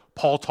 where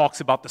Paul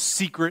talks about the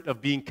secret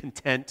of being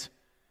content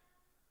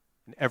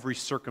in every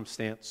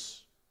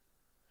circumstance.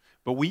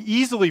 But we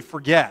easily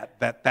forget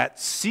that that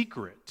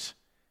secret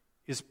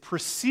is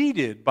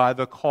preceded by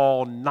the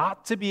call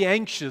not to be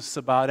anxious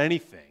about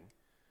anything,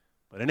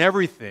 but in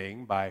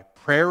everything, by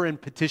prayer and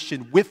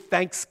petition with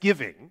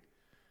thanksgiving,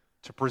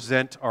 to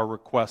present our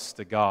requests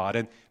to God.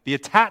 And the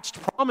attached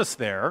promise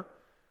there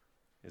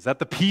is that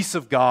the peace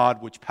of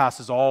God, which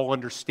passes all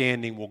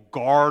understanding, will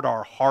guard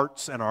our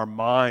hearts and our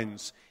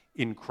minds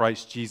in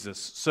Christ Jesus.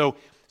 So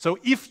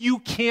if you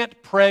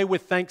can't pray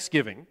with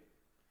thanksgiving,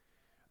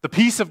 the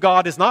peace of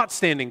God is not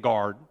standing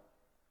guard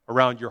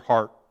around your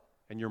heart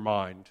and your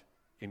mind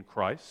in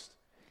Christ,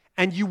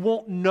 and you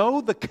won't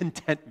know the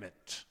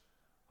contentment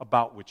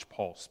about which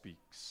Paul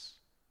speaks.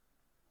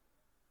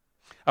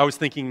 I was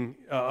thinking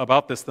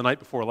about this the night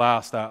before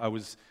last. I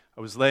was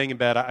laying in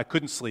bed. I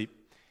couldn't sleep.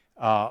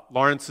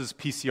 Lawrence's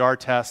PCR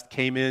test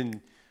came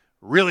in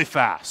really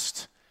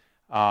fast,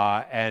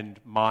 and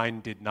mine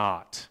did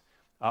not.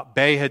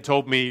 Bay had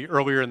told me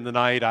earlier in the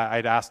night,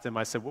 I'd asked him,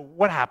 I said, well,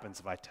 what happens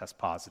if I test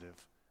positive?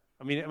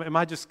 I mean, am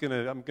I just I'm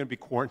going to be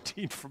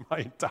quarantined for my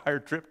entire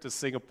trip to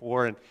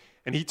Singapore?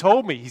 And he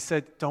told me, he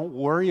said, don't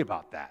worry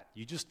about that.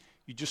 You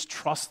just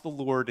trust the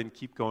Lord and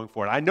keep going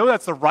forward. I know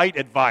that's the right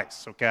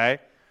advice, okay?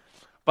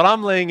 But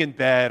I'm laying in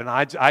bed, and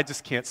I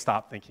just can't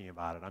stop thinking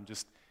about it. I'm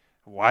just,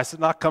 why is it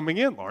not coming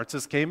in? Lawrence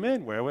just came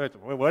in.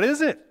 What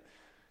is it?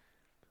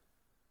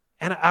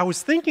 And I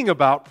was thinking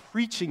about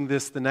preaching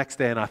this the next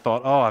day, and I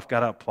thought, I've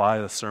got to apply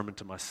the sermon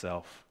to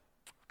myself.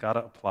 I've got to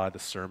apply the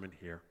sermon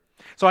here.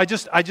 So I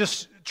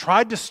just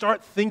tried to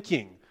start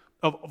thinking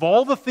of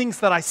all the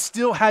things that I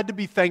still had to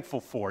be thankful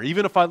for,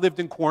 even if I lived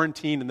in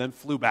quarantine and then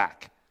flew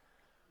back.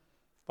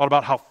 Thought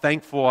about how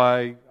thankful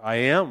I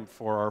am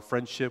for our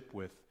friendship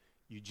with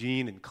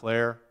Eugene and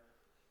Claire.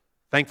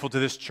 Thankful to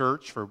this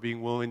church for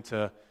being willing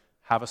to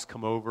have us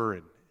come over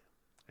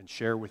and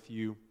share with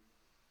you.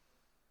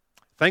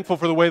 Thankful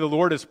for the way the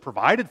Lord has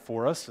provided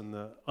for us in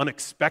the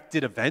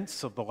unexpected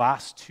events of the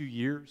last 2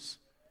 years.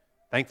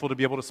 Thankful to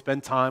be able to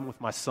spend time with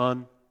my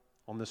son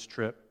on this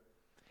trip.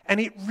 And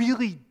it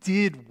really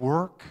did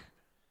work.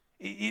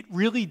 It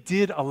really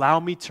did allow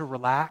me to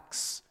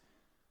relax.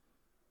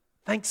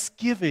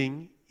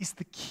 Thanksgiving is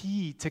the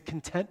key to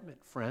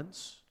contentment,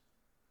 friends.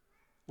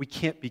 We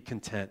can't be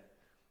content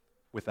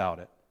without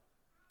it.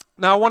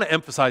 Now, I want to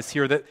emphasize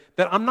here that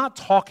I'm not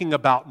talking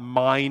about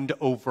mind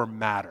over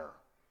matter.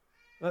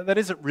 That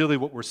isn't really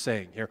what we're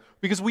saying here,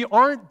 because we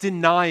aren't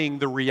denying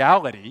the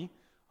reality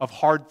of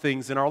hard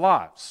things in our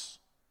lives.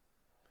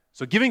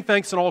 So giving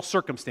thanks in all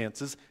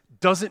circumstances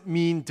doesn't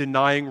mean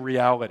denying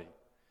reality.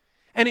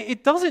 And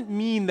it doesn't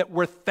mean that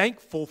we're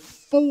thankful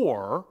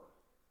for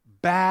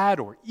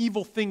bad or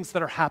evil things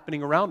that are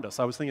happening around us.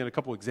 I was thinking of a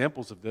couple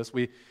examples of this.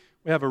 We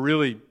have a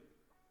really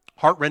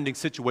heart-rending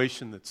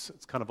situation that's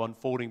kind of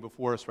unfolding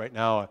before us right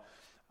now.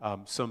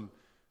 Some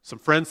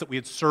friends that we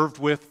had served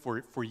with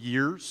for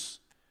years.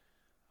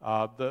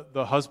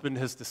 The husband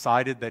has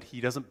decided that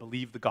he doesn't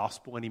believe the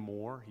gospel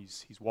anymore.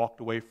 He's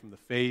walked away from the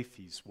faith.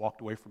 He's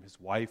walked away from his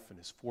wife and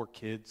his 4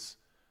 kids.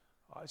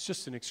 It's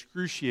just an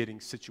excruciating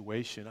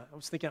situation. I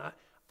was thinking,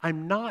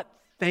 I'm not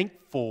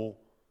thankful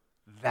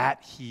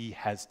that he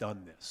has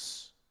done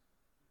this.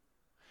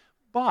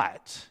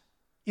 But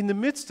in the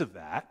midst of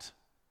that,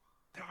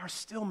 there are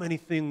still many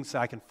things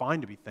I can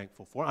find to be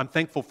thankful for. I'm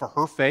thankful for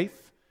her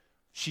faith.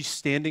 She's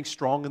standing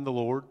strong in the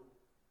Lord.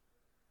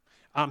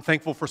 I'm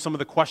thankful for some of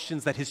the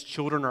questions that his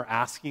children are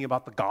asking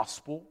about the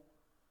gospel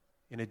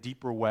in a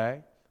deeper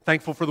way.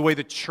 Thankful for the way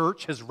the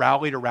church has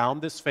rallied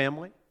around this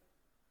family.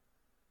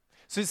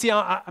 So you see,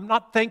 I'm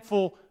not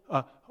thankful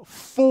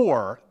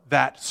for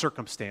that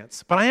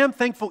circumstance, but I am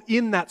thankful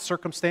in that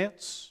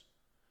circumstance.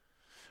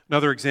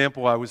 Another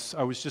example, I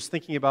was just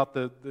thinking about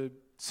the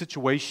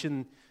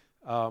situation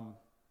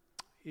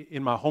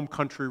in my home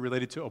country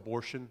related to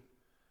abortion.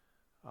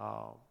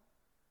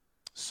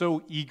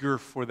 So eager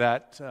for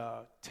that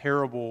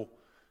terrible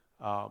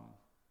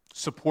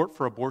support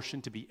for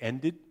abortion to be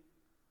ended.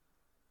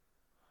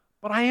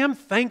 But I am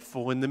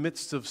thankful in the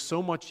midst of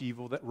so much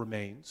evil that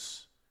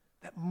remains,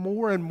 that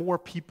more and more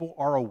people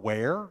are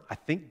aware, I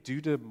think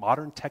due to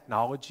modern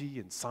technology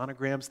and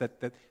sonograms,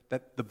 that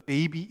the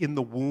baby in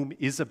the womb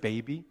is a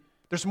baby.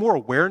 There's more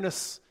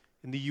awareness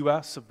in the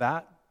U.S. of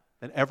that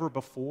than ever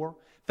before.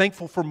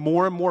 Thankful for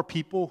more and more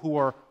people who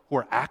are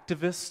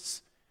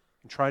activists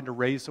and trying to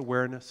raise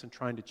awareness and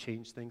trying to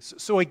change things.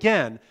 So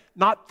again,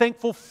 not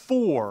thankful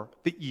for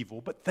the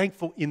evil, but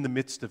thankful in the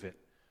midst of it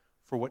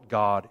for what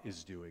God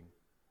is doing.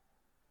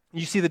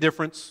 You see the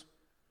difference?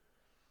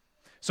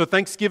 So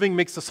thanksgiving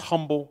makes us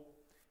humble,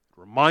 it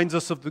reminds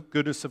us of the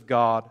goodness of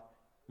God,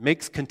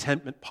 makes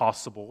contentment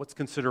possible. Let's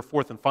consider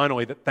fourth and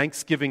finally that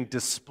thanksgiving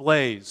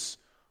displays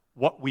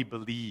what we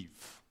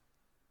believe.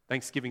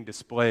 Thanksgiving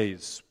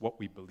displays what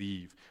we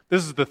believe.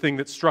 This is the thing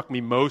that struck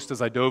me most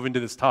as I dove into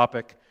this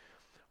topic.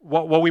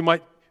 While we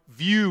might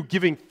view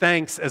giving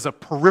thanks as a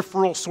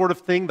peripheral sort of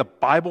thing, the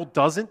Bible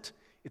doesn't.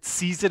 It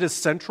sees it as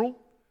central.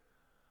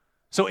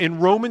 So in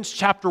Romans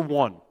chapter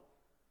 1,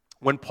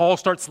 when Paul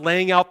starts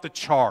laying out the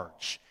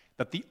charge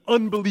that the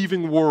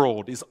unbelieving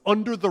world is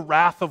under the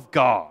wrath of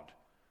God,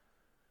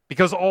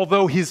 because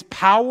although his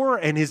power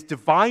and his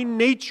divine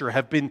nature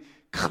have been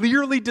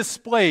clearly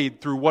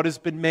displayed through what has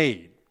been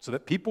made, so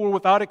that people are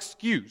without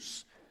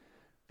excuse,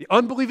 the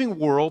unbelieving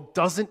world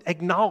doesn't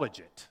acknowledge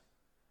it.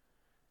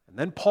 And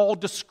then Paul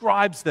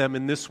describes them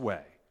in this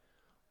way.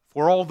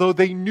 For although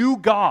they knew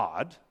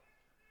God,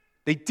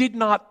 they did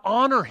not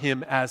honor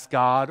him as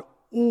God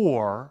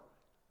or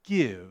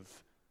give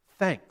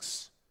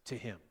thanks to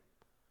him.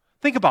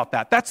 Think about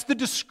that. That's the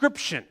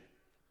description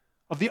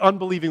of the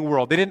unbelieving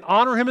world. They didn't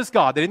honor him as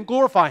God. They didn't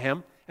glorify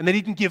him, and they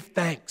didn't give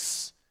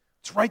thanks.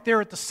 It's right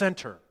there at the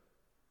center.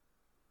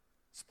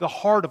 It's the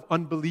heart of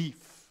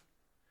unbelief.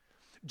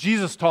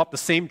 Jesus taught the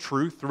same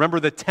truth. Remember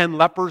the 10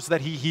 lepers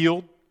that he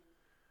healed?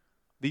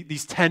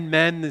 These 10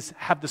 men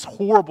have this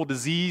horrible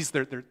disease.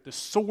 They're the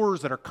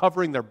sores that are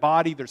covering their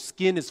body. Their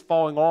skin is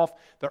falling off.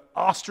 They're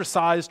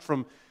ostracized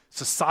from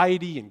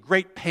society in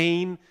great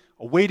pain,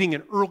 awaiting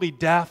an early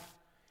death.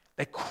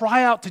 They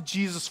cry out to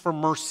Jesus for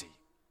mercy.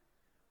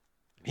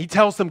 He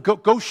tells them,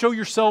 go show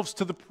yourselves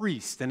to the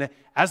priest. And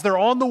as they're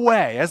on the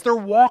way, as they're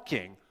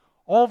walking,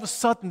 all of a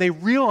sudden they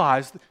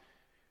realize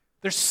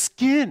their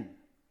skin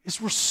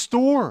is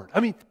restored. I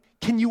mean,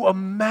 can you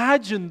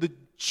imagine the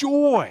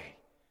joy?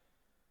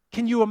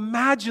 Can you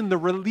imagine the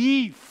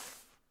relief?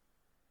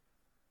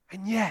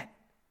 And yet,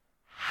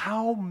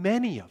 how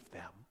many of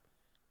them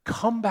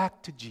come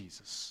back to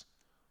Jesus,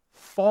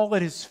 fall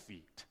at his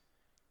feet,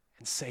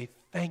 and say,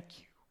 thank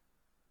you?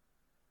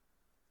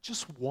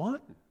 Just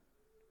one.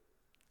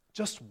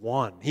 Just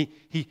one. He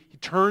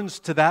turns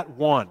to that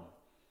one.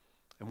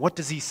 And what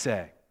does he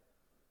say?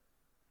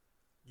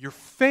 Your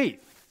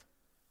faith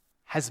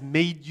has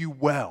made you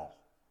well.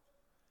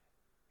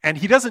 And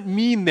he doesn't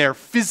mean they're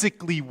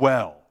physically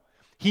well.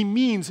 He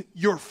means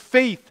your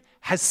faith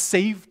has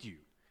saved you.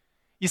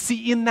 You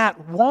see, in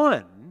that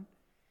one,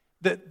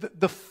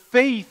 the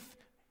faith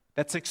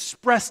that's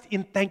expressed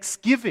in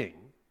thanksgiving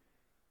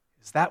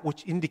is that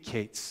which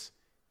indicates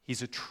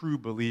he's a true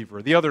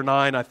believer. The other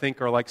 9, I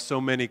think, are like so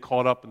many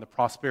caught up in the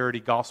prosperity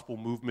gospel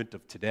movement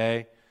of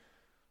today.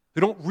 They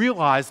don't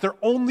realize they're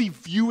only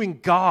viewing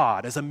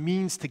God as a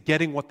means to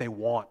getting what they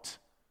want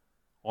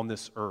on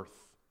this earth.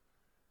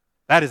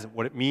 That isn't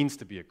what it means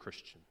to be a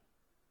Christian.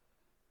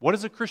 What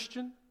is a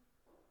Christian?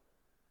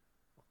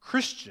 A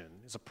Christian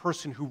is a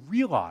person who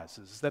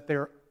realizes that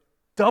they're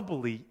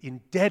doubly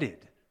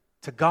indebted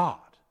to God.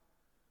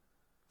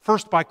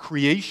 First, by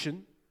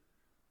creation,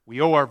 we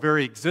owe our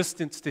very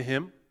existence to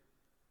him.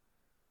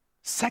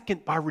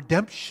 Second, by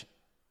redemption.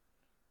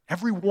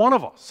 Every one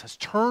of us has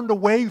turned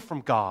away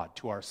from God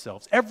to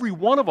ourselves. Every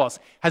one of us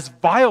has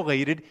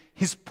violated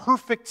his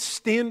perfect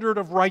standard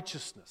of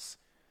righteousness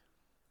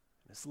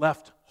and is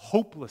left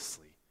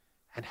hopelessly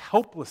and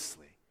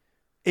helplessly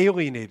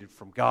alienated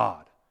from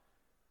God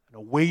and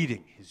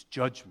awaiting his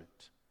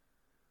judgment.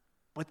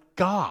 But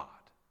God,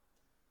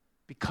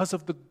 because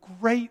of the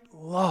great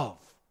love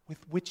with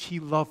which he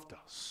loved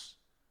us,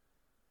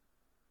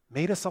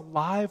 made us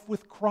alive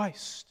with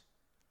Christ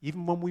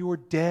even when we were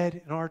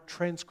dead in our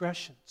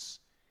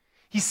transgressions.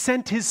 He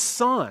sent his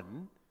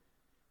Son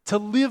to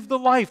live the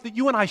life that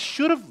you and I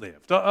should have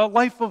lived, a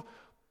life of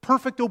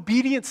perfect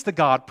obedience to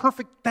God,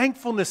 perfect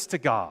thankfulness to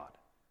God.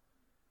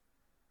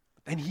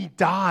 And he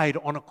died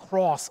on a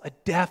cross, a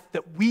death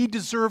that we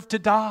deserve to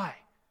die.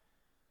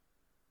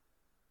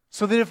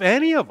 So that if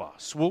any of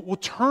us will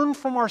turn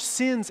from our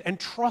sins and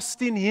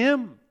trust in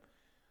him,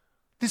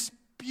 this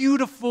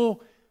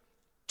beautiful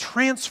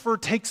transfer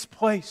takes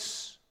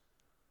place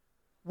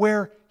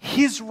where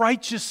his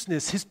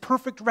righteousness, his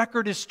perfect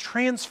record is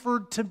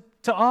transferred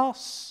to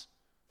us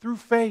through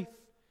faith.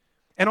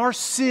 And our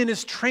sin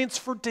is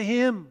transferred to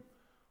him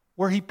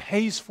where he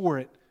pays for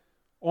it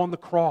on the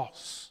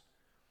cross.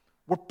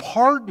 We're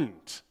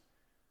pardoned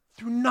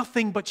through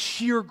nothing but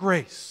sheer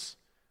grace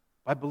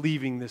by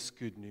believing this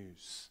good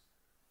news.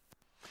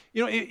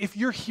 You know, if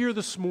you're here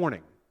this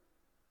morning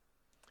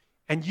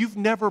and you've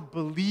never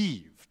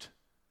believed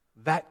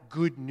that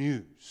good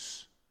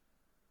news,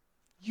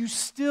 you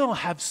still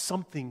have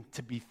something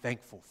to be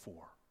thankful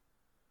for.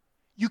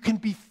 You can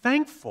be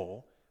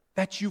thankful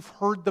that you've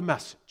heard the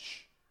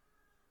message.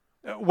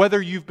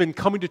 Whether you've been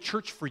coming to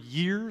church for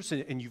years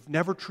and you've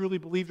never truly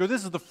believed, or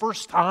this is the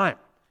first time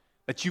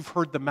that you've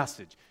heard the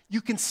message, you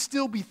can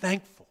still be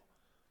thankful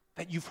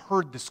that you've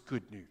heard this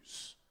good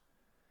news.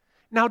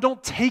 Now,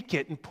 don't take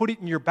it and put it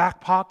in your back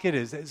pocket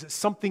as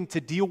something to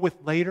deal with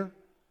later.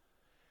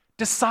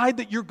 Decide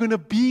that you're going to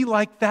be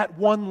like that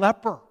one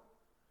leper.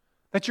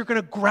 that you're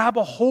going to grab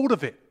a hold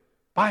of it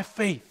by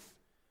faith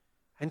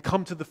and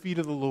come to the feet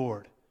of the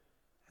Lord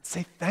and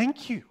say,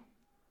 thank you.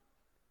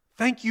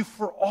 Thank you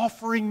for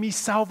offering me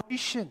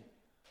salvation.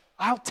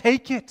 I'll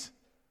take it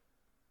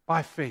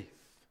by faith.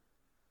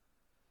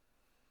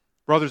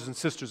 Brothers and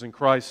sisters in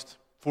Christ,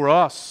 for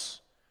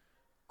us,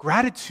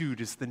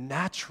 gratitude is the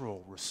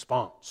natural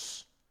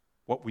response,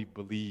 what we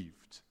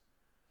believed.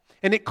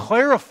 And it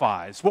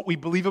clarifies what we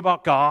believe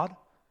about God,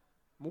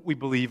 what we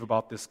believe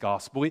about this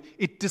gospel.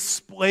 It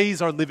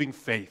displays our living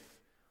faith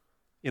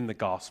in the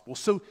gospel.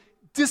 So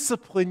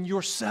discipline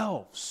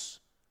yourselves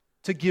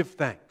to give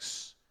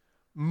thanks.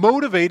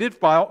 Motivated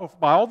by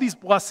all these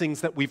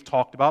blessings that we've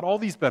talked about, all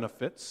these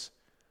benefits,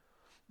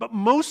 but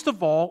most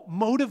of all,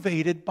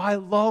 motivated by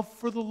love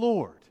for the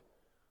Lord,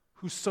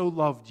 who so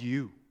loved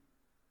you.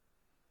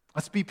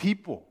 Let's be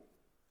people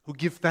who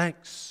give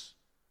thanks.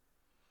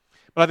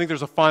 But I think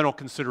there's a final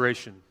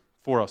consideration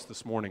for us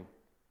this morning.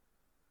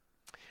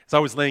 As I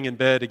was laying in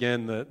bed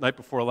again the night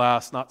before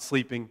last, not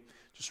sleeping,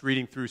 just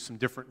reading through some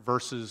different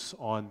verses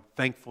on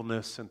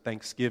thankfulness and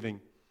thanksgiving,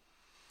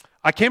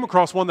 I came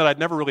across one that I'd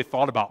never really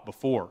thought about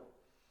before.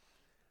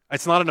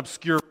 It's not an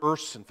obscure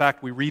verse. In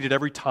fact, we read it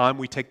every time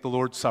we take the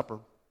Lord's Supper.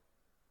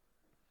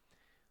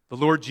 The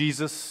Lord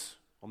Jesus,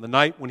 on the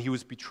night when he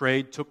was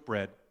betrayed, took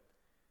bread,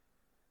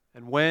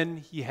 and when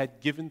he had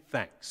given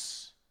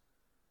thanks,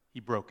 he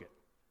broke it.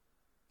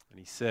 And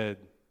he said,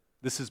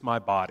 "This is my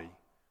body,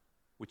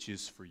 which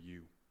is for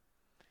you."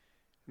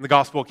 In the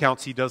gospel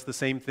accounts, he does the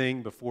same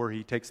thing before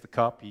he takes the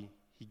cup. He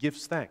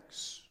gives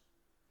thanks.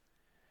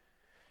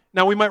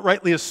 Now, we might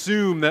rightly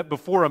assume that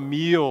before a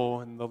meal,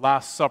 and the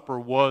Last Supper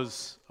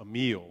was a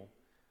meal,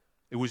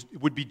 it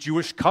would be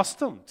Jewish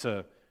custom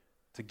to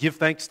give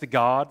thanks to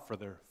God for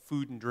their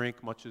food and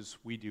drink, much as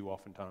we do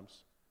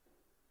oftentimes.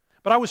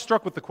 But I was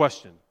struck with the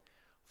question,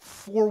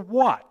 for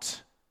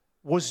what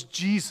was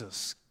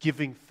Jesus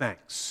giving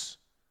thanks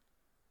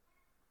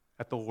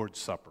at the Lord's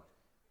Supper,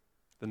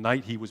 the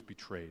night he was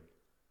betrayed?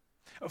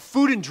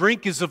 Food and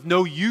drink is of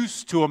no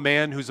use to a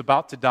man who's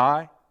about to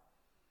die.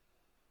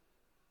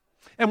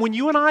 And when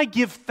you and I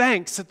give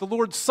thanks at the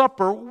Lord's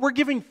Supper, we're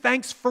giving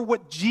thanks for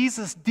what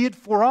Jesus did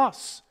for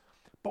us.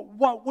 But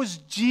what was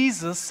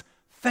Jesus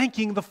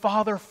thanking the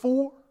Father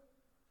for?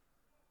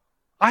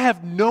 I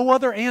have no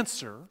other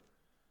answer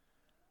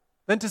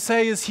than to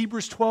say, as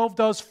Hebrews 12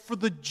 does, for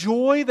the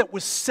joy that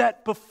was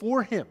set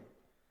before him,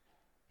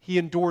 he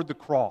endured the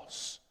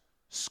cross,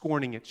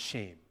 scorning its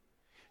shame.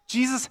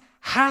 Jesus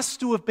has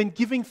to have been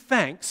giving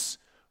thanks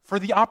for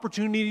the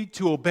opportunity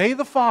to obey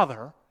the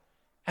Father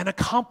and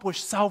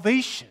accomplish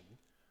salvation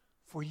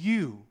for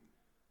you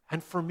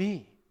and for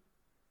me.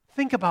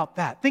 Think about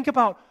that. Think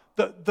about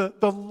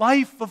the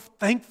life of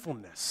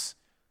thankfulness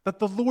that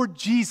the Lord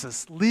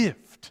Jesus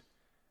lived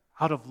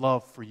out of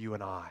love for you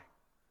and I.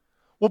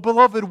 Well,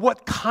 beloved,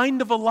 what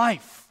kind of a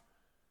life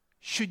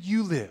should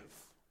you live?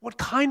 What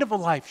kind of a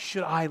life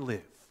should I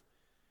live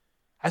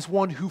as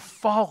one who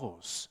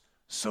follows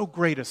so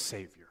great a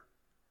Savior?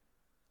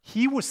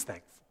 He was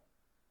thankful.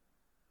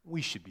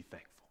 We should be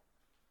thankful.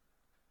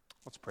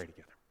 Let's pray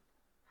together.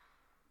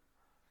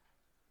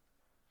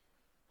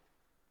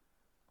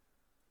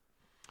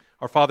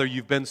 Our Father,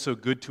 you've been so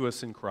good to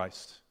us in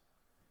Christ.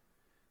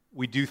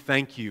 We do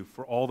thank you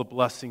for all the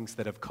blessings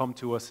that have come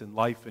to us in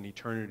life and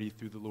eternity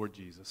through the Lord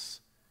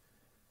Jesus.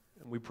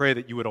 And we pray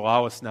that you would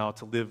allow us now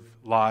to live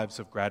lives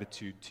of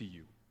gratitude to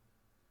you.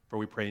 For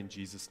we pray in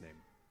Jesus' name.